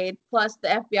arcade, plus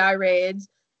the FBI raids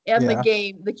and the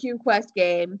game, the Q Quest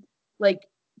game. Like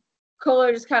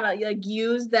Kohler just kind of like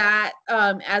used that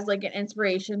as like an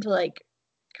inspiration to like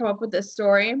come up with this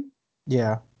story.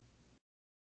 Yeah.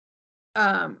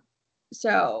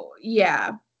 So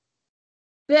yeah.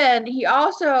 Then he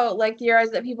also like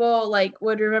theorized that people like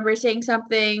would remember saying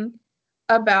something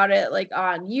about it like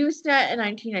on Usenet in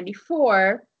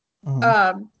 1994.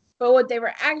 But what they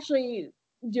were actually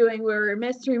doing were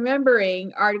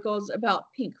misremembering articles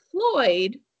about Pink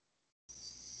Floyd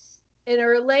in a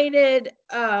related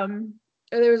there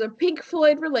was a Pink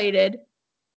Floyd related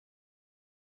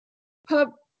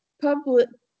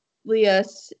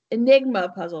Publius Enigma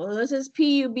puzzle. And this is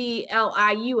Publius.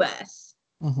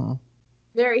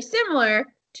 Very similar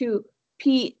to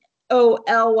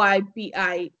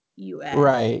Polybius.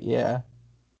 Right, yeah.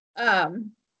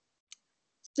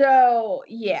 So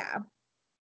yeah.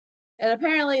 And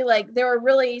apparently like there were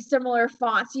really similar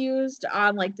fonts used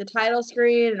on like the title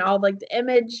screen, and all like the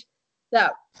image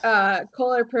that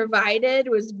Kohler provided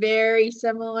was very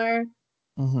similar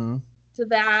to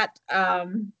that.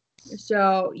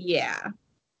 So yeah.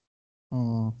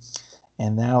 And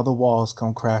now the walls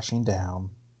come crashing down.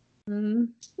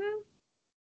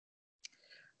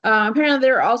 Apparently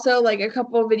there were also like a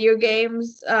couple of video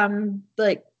games,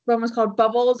 like one was called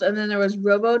Bubbles, and then there was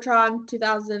Robotron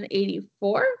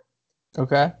 2084.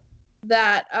 Okay.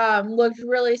 That looked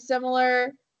really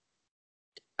similar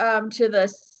to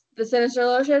the Sinister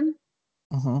Lotion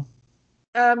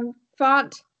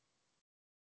font.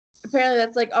 Apparently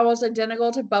that's like almost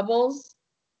identical to Bubbles,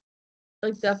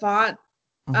 like the font.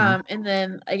 And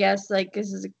then I guess like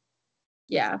this is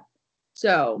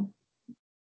so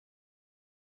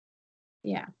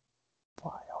yeah.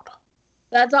 Wild.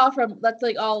 That's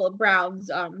like all of Brown's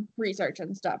research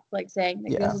and stuff, like saying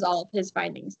that this is all of his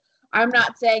findings. I'm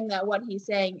not saying that what he's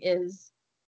saying is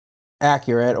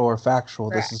accurate or factual.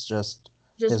 Correct. This is just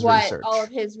his what research. All of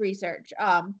his research.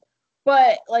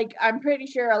 But like I'm pretty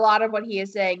sure a lot of what he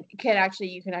is saying you can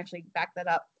actually back that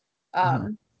up.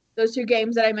 Those 2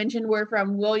 games that I mentioned were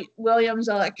from Williams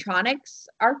Electronics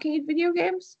arcade video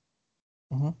games.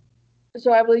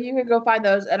 So I believe you could go find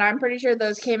those, and I'm pretty sure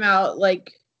those came out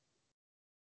like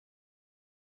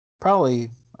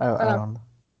probably I don't know.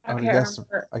 I would guess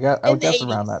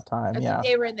around that time. I think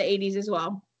they were in the 80s as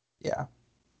well. Yeah.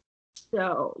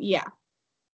 So yeah.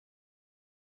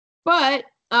 But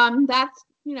that's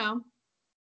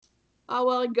all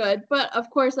well and good. But of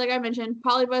course, like I mentioned,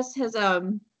 Polybius has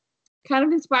kind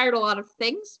of inspired a lot of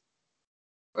things.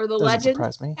 Or the legend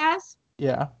has.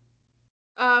 Yeah.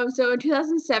 So in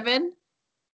 2007,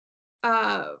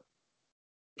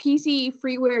 PC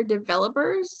freeware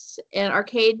developers and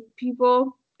arcade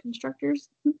people, constructors.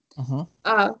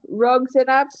 Rogue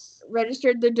Synapse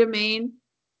registered the domain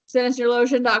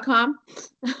sinisterlotion.com.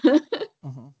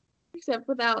 Except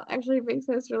without actually being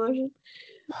Sinister Lotion.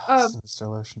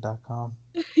 Sinisterlotion.com.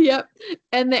 Yep.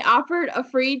 And they offered a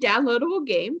free downloadable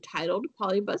game titled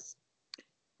Polybius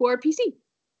for PC.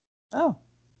 Oh.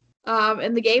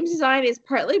 And the game's design is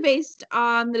partly based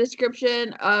on the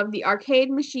description of the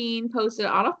arcade machine posted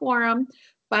on a forum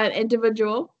by the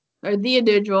individual,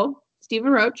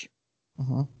 Stephen Roach,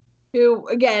 who,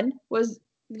 again, was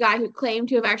the guy who claimed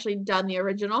to have actually done the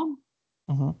original.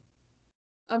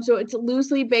 So it's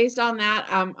loosely based on that.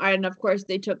 And, of course,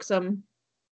 they took some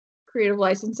creative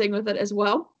licensing with it as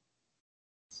well.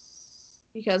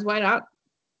 Because why not?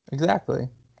 Exactly.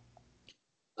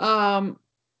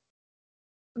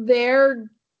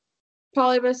 Their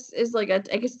Polybius is like I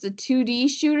guess it's a 2D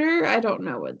shooter. I don't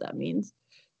know what that means.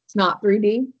 It's not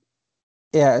 3D.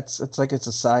 Yeah, it's like it's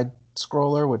a side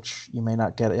scroller, which you may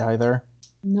not get either.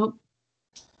 Nope.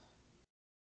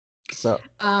 So.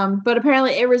 But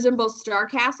apparently it resembles Star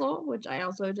Castle, which I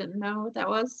also didn't know what that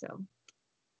was. So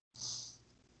it's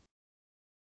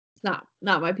not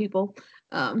my people.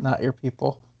 Not your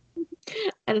people.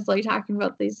 I just like talking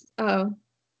about these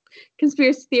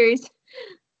conspiracy theories.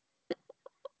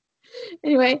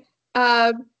 Anyway,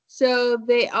 so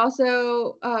they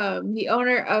also the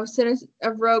owner of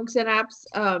Rogue Synapse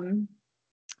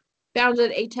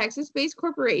founded a Texas-based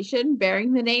corporation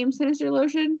bearing the name Sinister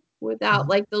Lotion without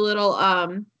like the little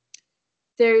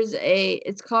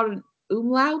it's called an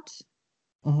umlaut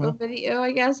video,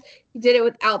 I guess. He did it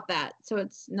without that, so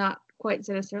it's not quite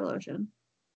Sinister Lotion.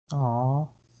 Aww.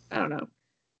 I don't know.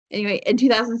 Anyway, in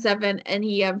 2007, and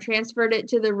he transferred it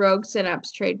to the Rogue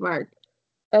Synapse trademark,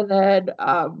 and then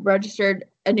registered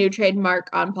a new trademark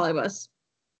on Polybius.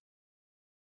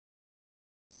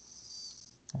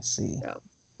 I see. So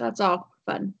that's all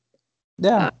fun.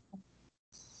 Yeah.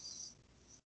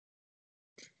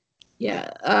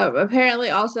 Apparently,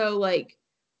 also like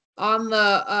on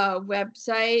the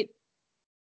website,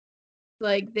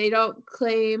 like they don't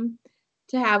claim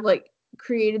to have like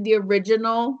created the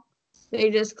original. They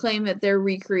just claim that they're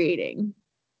recreating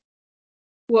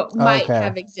what might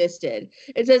have existed.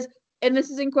 It says, and this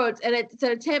is in quotes, and it's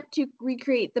an attempt to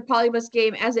recreate the Polybius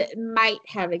game as it might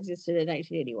have existed in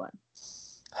 1981.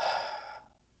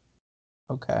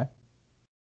 Okay.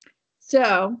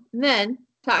 So then,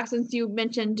 since you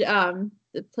mentioned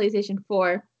the PlayStation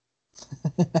 4,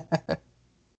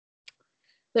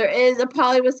 there is a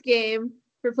Polybius game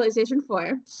for PlayStation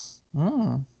 4.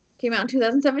 Came out in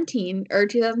 2017 or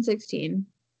 2016.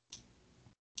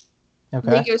 Okay.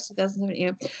 I think it was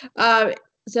 2017.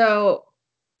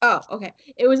 Okay.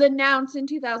 It was announced in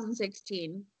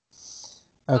 2016.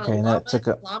 Okay, and that took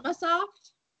a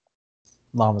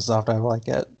Llamasoft, I like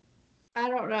it. I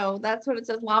don't know. That's what it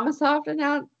says. Llamasoft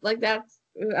announced. Like that's,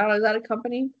 I don't know, is that a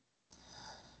company?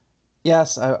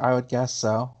 Yes, I would guess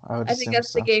so. I think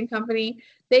that's the game company.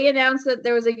 They announced that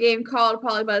there was a game called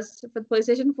Polybius for the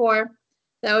PlayStation 4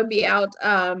 that would be out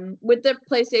with the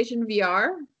PlayStation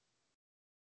VR.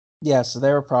 Yeah, so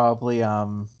they were probably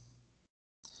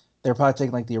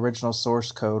taking like the original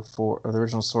source coding for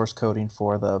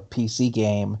the PC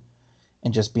game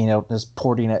and just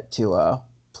porting it to a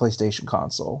PlayStation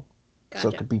console. Gotcha. So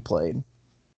it could be played.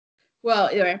 Well,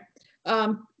 anyway,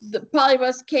 the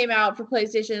Polybius came out for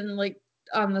PlayStation like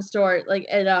on the store like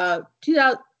in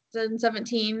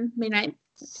 2017, May 9th,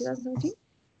 2017.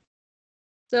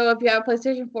 So if you have a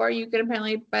PlayStation 4, you can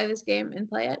apparently buy this game and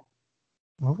play it.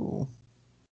 Ooh.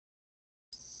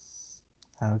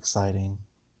 How exciting.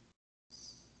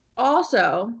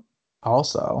 Also,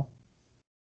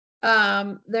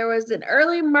 there was an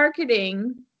early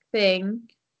marketing thing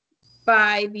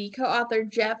by the co-author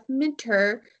Jeff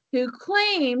Minter, who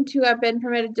claimed to have been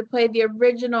permitted to play the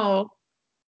original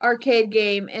arcade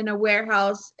game in a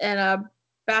warehouse in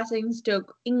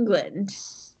Basingstoke, England.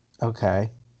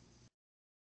 Okay.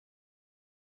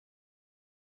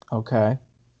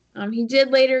 He did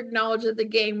later acknowledge that the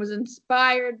game was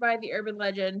inspired by the urban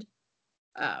legend,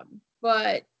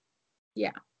 but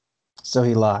yeah. So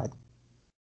he lied.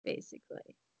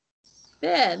 Basically.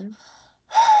 Then,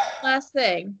 last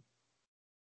thing,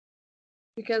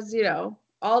 because,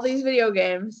 all these video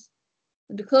games,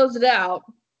 and to close it out,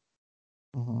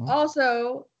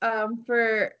 also,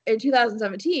 in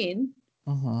 2017,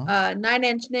 9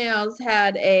 Inch Nails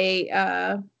had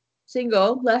a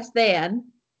single, Less Than.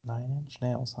 9 Inch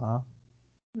Nails, huh?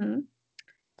 Mm-hmm.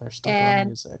 They're still doing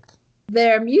music.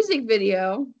 Their music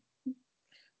video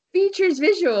features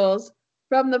visuals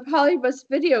from the Polybius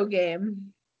video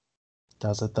game.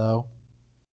 Does it though?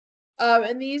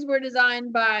 And these were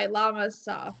designed by Llama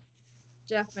Soft,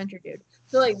 Jeff Venture dude.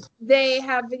 So like they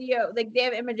have video, like they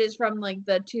have images from like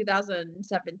the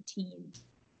 2017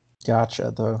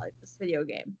 Gotcha. like this video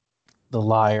game. The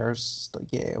Liars, the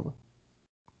game.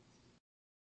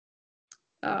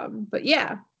 But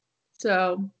yeah,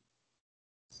 so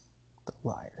The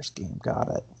Liars game. Got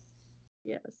it.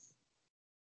 yes.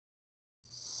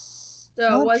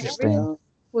 So was it Interesting. real?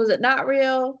 Was it not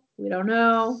real? We don't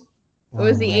know. It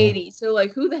was the man. 80s, so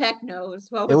like who the heck knows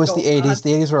what It was the going 80s. on?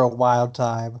 The 80s were a wild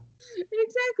time.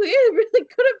 Exactly. It really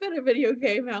could have been a video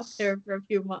game out there for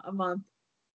a month.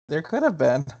 There could have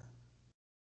been.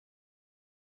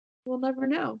 We'll never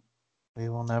know. We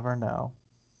will never know.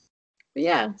 But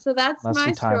yeah, so that's Unless my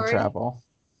you time story. travel.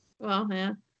 Well,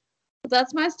 yeah. But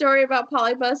that's my story about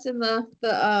Polybus and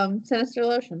the Sinister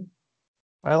Lotion.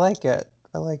 I like it.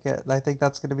 I like it. I think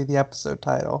that's going to be the episode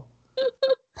title.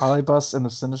 Polybus and the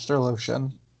Sinister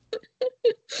Lotion.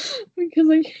 Because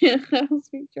I don't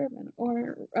speak German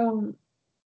or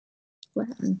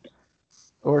Latin.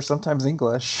 Or sometimes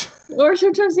English. Or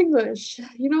sometimes English.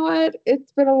 You know what?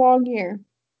 It's been a long year.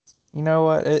 You know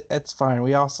what? It's fine.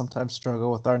 We all sometimes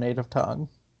struggle with our native tongue.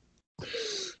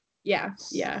 Yeah,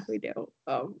 we do.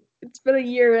 It's been a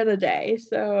year and a day,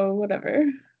 so whatever.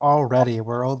 Already,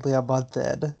 we're only a month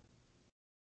in.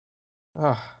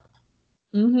 Ugh.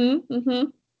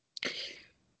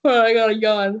 Oh, I got a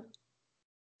yawn.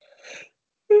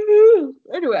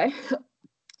 Anyway,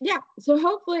 yeah. So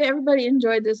hopefully everybody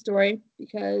enjoyed this story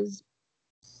because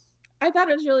I thought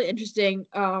it was really interesting.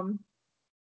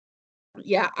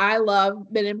 Yeah, I love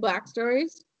Men in Black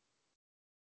stories.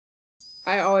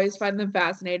 I always find them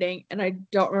fascinating, and I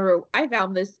don't remember. I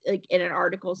found this like in an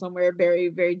article somewhere, very,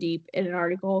 very deep in an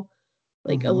article,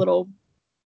 like a little,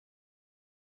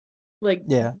 like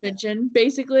mention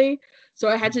basically. So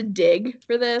I had to dig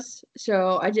for this.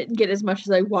 So I didn't get as much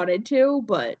as I wanted to,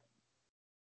 but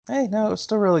hey, no, it's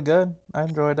still really good. I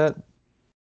enjoyed it.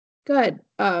 good.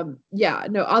 Yeah,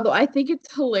 no, although I think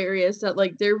it's hilarious that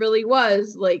like there really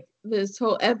was like this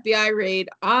whole FBI raid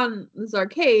on this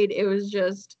arcade. It was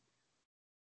just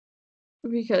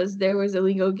because there was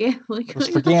illegal gambling. It was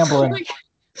for gambling. like,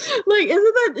 isn't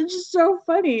that it's just so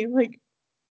funny? Like,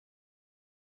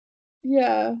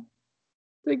 yeah,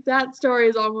 like that story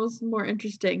is almost more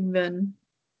interesting than.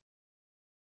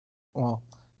 Well,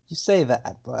 you say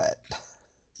that, but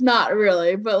It's not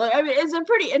really, but like I mean, it's a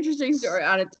pretty interesting story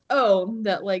on its own.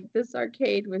 That like this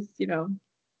arcade was,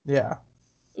 yeah,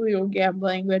 legal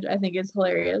gambling, which I think is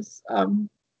hilarious.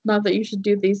 Not that you should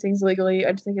do these things legally.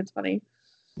 I just think it's funny.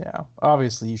 yeah.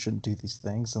 Obviously, you shouldn't do these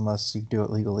things unless you do it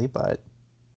legally, but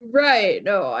Right.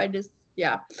 No,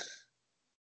 yeah.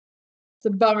 It's a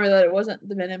bummer that it wasn't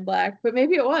the Men in Black, but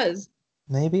maybe it was.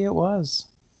 maybe it was.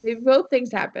 Maybe both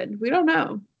things happened. We don't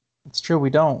know. It's true, we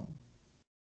don't.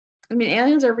 I mean,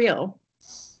 aliens are real.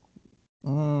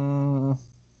 Mm,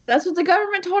 That's what the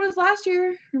government told us last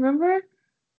year, remember?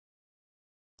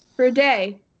 For a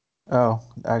day. oh,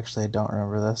 actually, I don't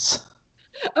remember this.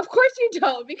 Of course you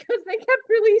don't, because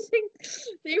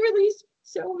they released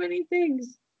so many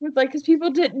things. With like, because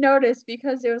people didn't notice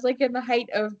because it was like in the height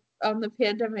of the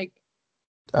pandemic.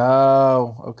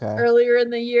 Oh, okay. Earlier in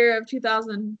the year of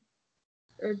 2000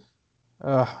 or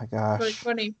Oh my gosh.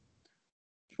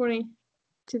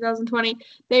 2020,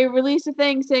 they released a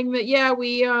thing saying that yeah,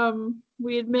 we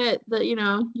admit that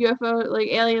UFO like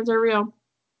aliens are real.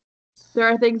 There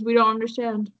are things we don't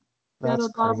understand. That's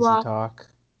blah, crazy blah. talk.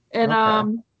 And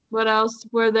Okay. what else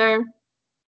were there?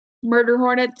 Murder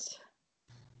hornets.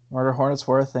 Murder hornets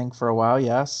were a thing for a while,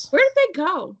 yes. Where did they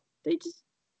go? They just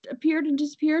appeared and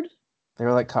disappeared. They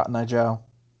were like Cotton Eye Joe.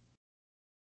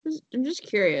 I'm just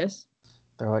curious.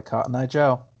 They're like Cotton Eye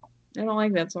Joe. I don't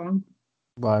like that song.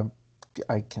 Well,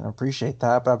 I can appreciate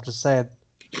that, but I'm just saying,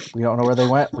 we don't know where they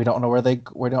went. We don't know where they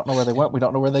went. We don't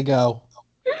know where they go.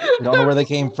 We don't know where they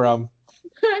came from.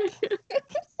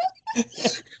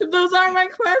 Those are my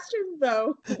questions,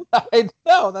 though. I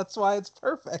know. That's why it's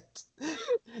perfect. Like,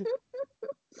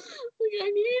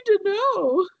 I need to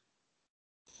know.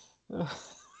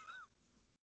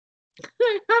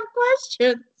 I have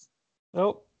questions.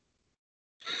 Nope.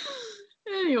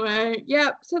 Anyway,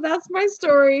 yep. So that's my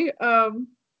story.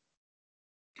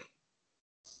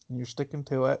 You're sticking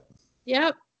to it.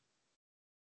 Yep.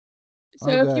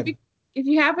 So Oh, if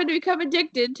you happen to become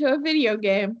addicted to a video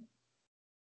game,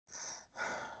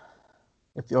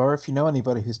 if you know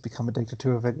anybody who's become addicted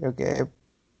to a video game,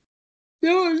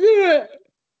 don't do it.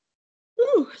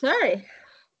 Ooh, sorry.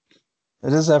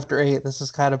 it is after 8. This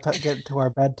is kind of getting to our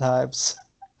bedtimes.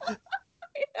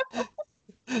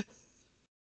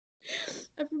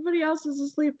 Everybody else is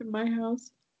asleep in my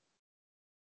house.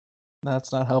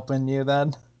 That's not helping you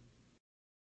then.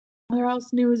 They're all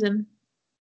snoozing.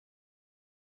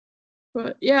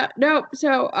 But yeah, no.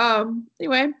 So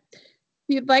anyway, if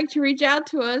you'd like to reach out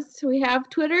to us, we have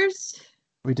Twitters.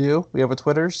 We do. We have a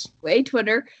Twitters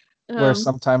Twitter. where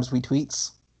sometimes we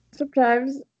tweets.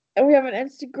 Sometimes. And we have an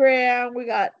Instagram. We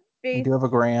got We do have a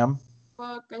gram.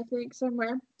 Facebook, I think,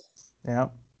 somewhere. Yeah.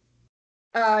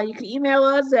 You can email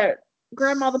us at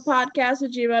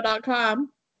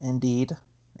grandmathepodcast@gmail.com. Indeed.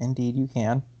 Indeed, you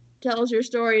can. Tell us your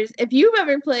stories. If you've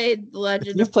ever played The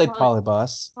Legend You've played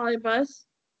Polybius. Polybus,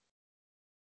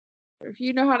 or if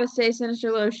you know how to say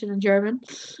Sinister Lotion in German,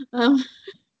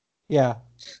 Yeah.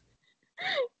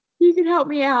 you can help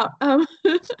me out.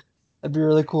 That'd be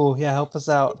really cool. Yeah, help us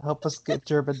out. Help us get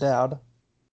German down.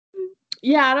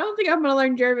 Yeah, I don't think I'm gonna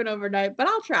learn German overnight, but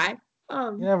I'll try.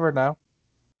 You never know.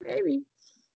 Maybe.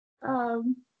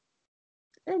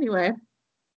 Anyway.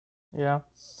 Yeah.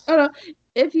 Oh no.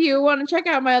 If you want to check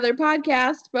out my other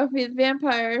podcast, Buffy the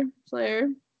Vampire Slayer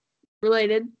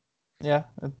related. Yeah.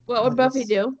 What would Buffy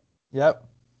do? Yep.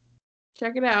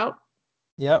 Check it out.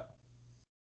 Yep.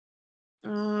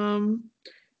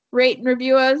 Rate and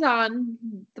review us on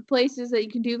the places that you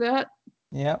can do that.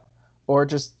 Yep. Or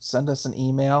just send us an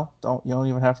email. You don't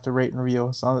even have to rate and review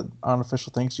us on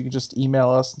official things. You can just email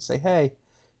us and say, hey,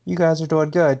 you guys are doing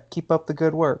good. Keep up the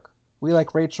good work. We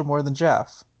like Rachel more than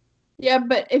Jeff. Yeah,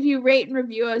 but if you rate and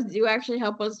review us, you actually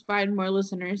help us find more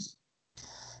listeners.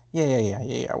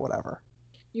 Yeah, whatever.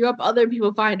 You help other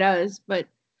people find us, but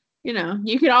you know,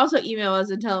 you can also email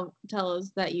us and tell us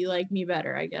that you like me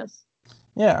better, I guess.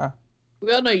 Yeah.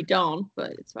 We all know you don't,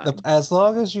 but it's fine. As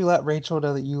long as you let Rachel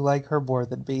know that you like her more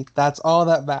than me, that's all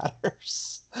that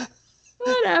matters.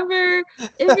 Whatever.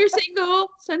 If you're single,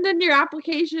 send in your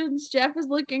applications. Jeff is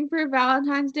looking for a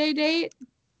Valentine's Day date.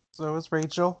 So is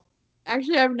Rachel.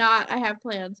 Actually, I'm not. I have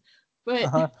plans.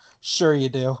 But Sure you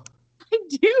do. I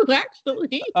do,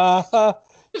 actually.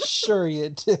 Sure you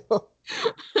do.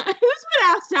 Who's been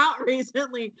asked out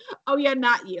recently? Oh, yeah,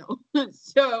 not you.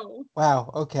 So. Wow,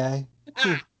 okay.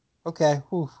 Okay.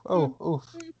 Oof. Oh, oof.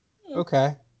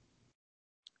 Okay.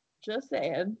 Just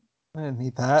saying. I didn't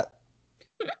need that.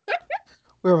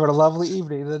 We were having a lovely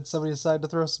evening, and then somebody decided to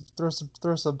throw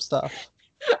some stuff.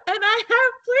 And I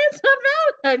have plans on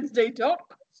Valentine's Day. Don't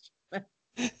question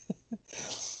it.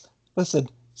 Listen,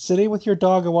 sitting with your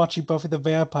dog and watching Buffy the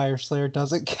Vampire Slayer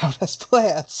doesn't count as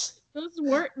plans. Those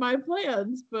weren't my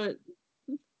plans, but.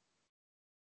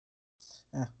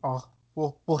 Yeah,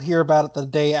 we'll hear about it the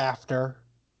day after,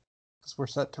 because we're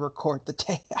set to record the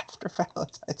day after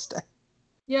Valentine's Day.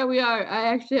 Yeah, we are. I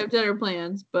actually have dinner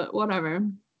plans, but whatever.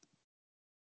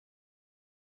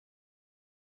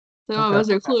 Some of us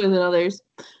are cooler than others.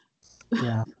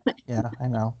 Yeah, I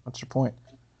know. What's your point?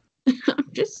 I'm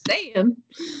just saying.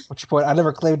 What's your point? I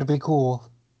never claimed to be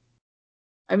cool.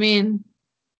 I mean,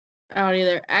 I don't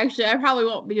either. Actually, I probably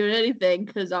won't be doing anything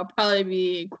because I'll probably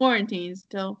be in quarantine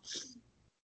still.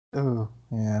 Ooh,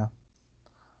 yeah.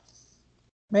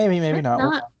 Maybe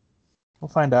not. We'll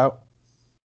find out.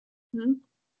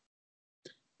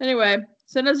 Anyway,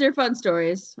 send us your fun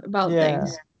stories about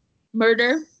things.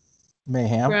 Murder.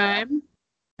 Mayhem. Crime.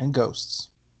 And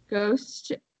ghosts.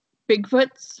 Ghosts.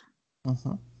 Bigfoots.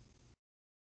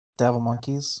 Devil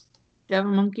monkeys.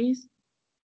 Devil monkeys.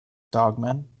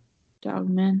 Dogmen.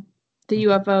 Dogmen. The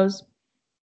UFOs.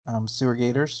 Sewer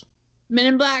gators. Men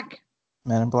in Black.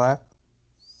 Men in Black.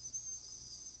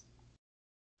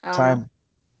 Time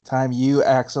you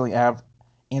accidentally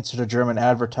answered a German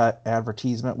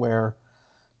advertisement where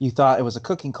you thought it was a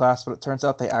cooking class, but it turns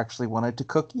out they actually wanted to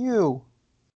cook you.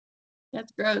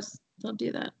 That's gross. Don't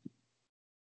do that.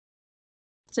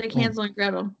 It's like Hansel and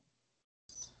Gretel.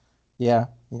 Yeah.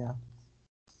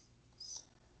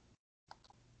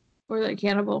 Or that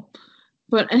cannibal.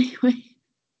 But anyway.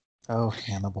 Oh,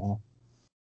 Hannibal.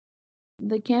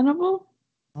 The cannibal?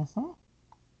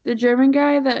 The German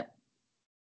guy that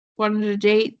wanted a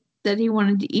date that he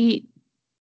wanted to eat.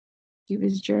 He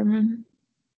was German.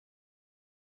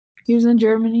 He was in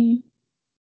Germany.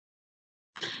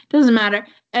 Doesn't matter.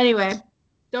 Anyway,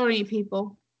 don't eat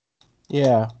people.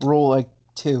 Yeah, rule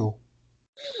 2.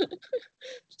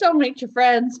 Just don't eat your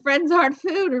friends. Friends aren't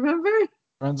food, remember?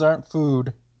 Friends aren't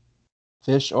food.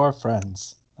 Fish are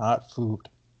friends, not food.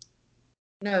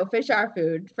 No, fish are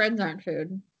food. Friends aren't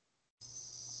food.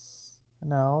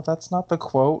 No, that's not the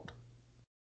quote.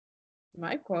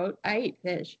 My quote, I eat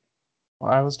fish.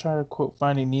 Well, I was trying to quote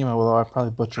Finding Nemo, although I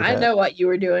probably butchered it. I know what you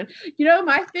were doing. You know,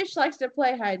 my fish likes to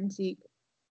play hide and seek.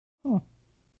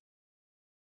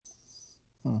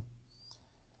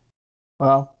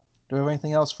 Well, Do we have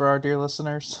anything else for our dear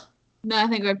listeners? No, I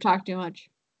think I've talked too much.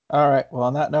 All right. Well,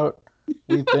 on that note,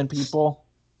 we've been people.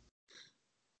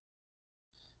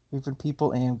 We've been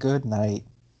people, and good night.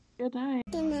 Good night.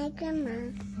 Good night,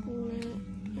 Grandma. Good night.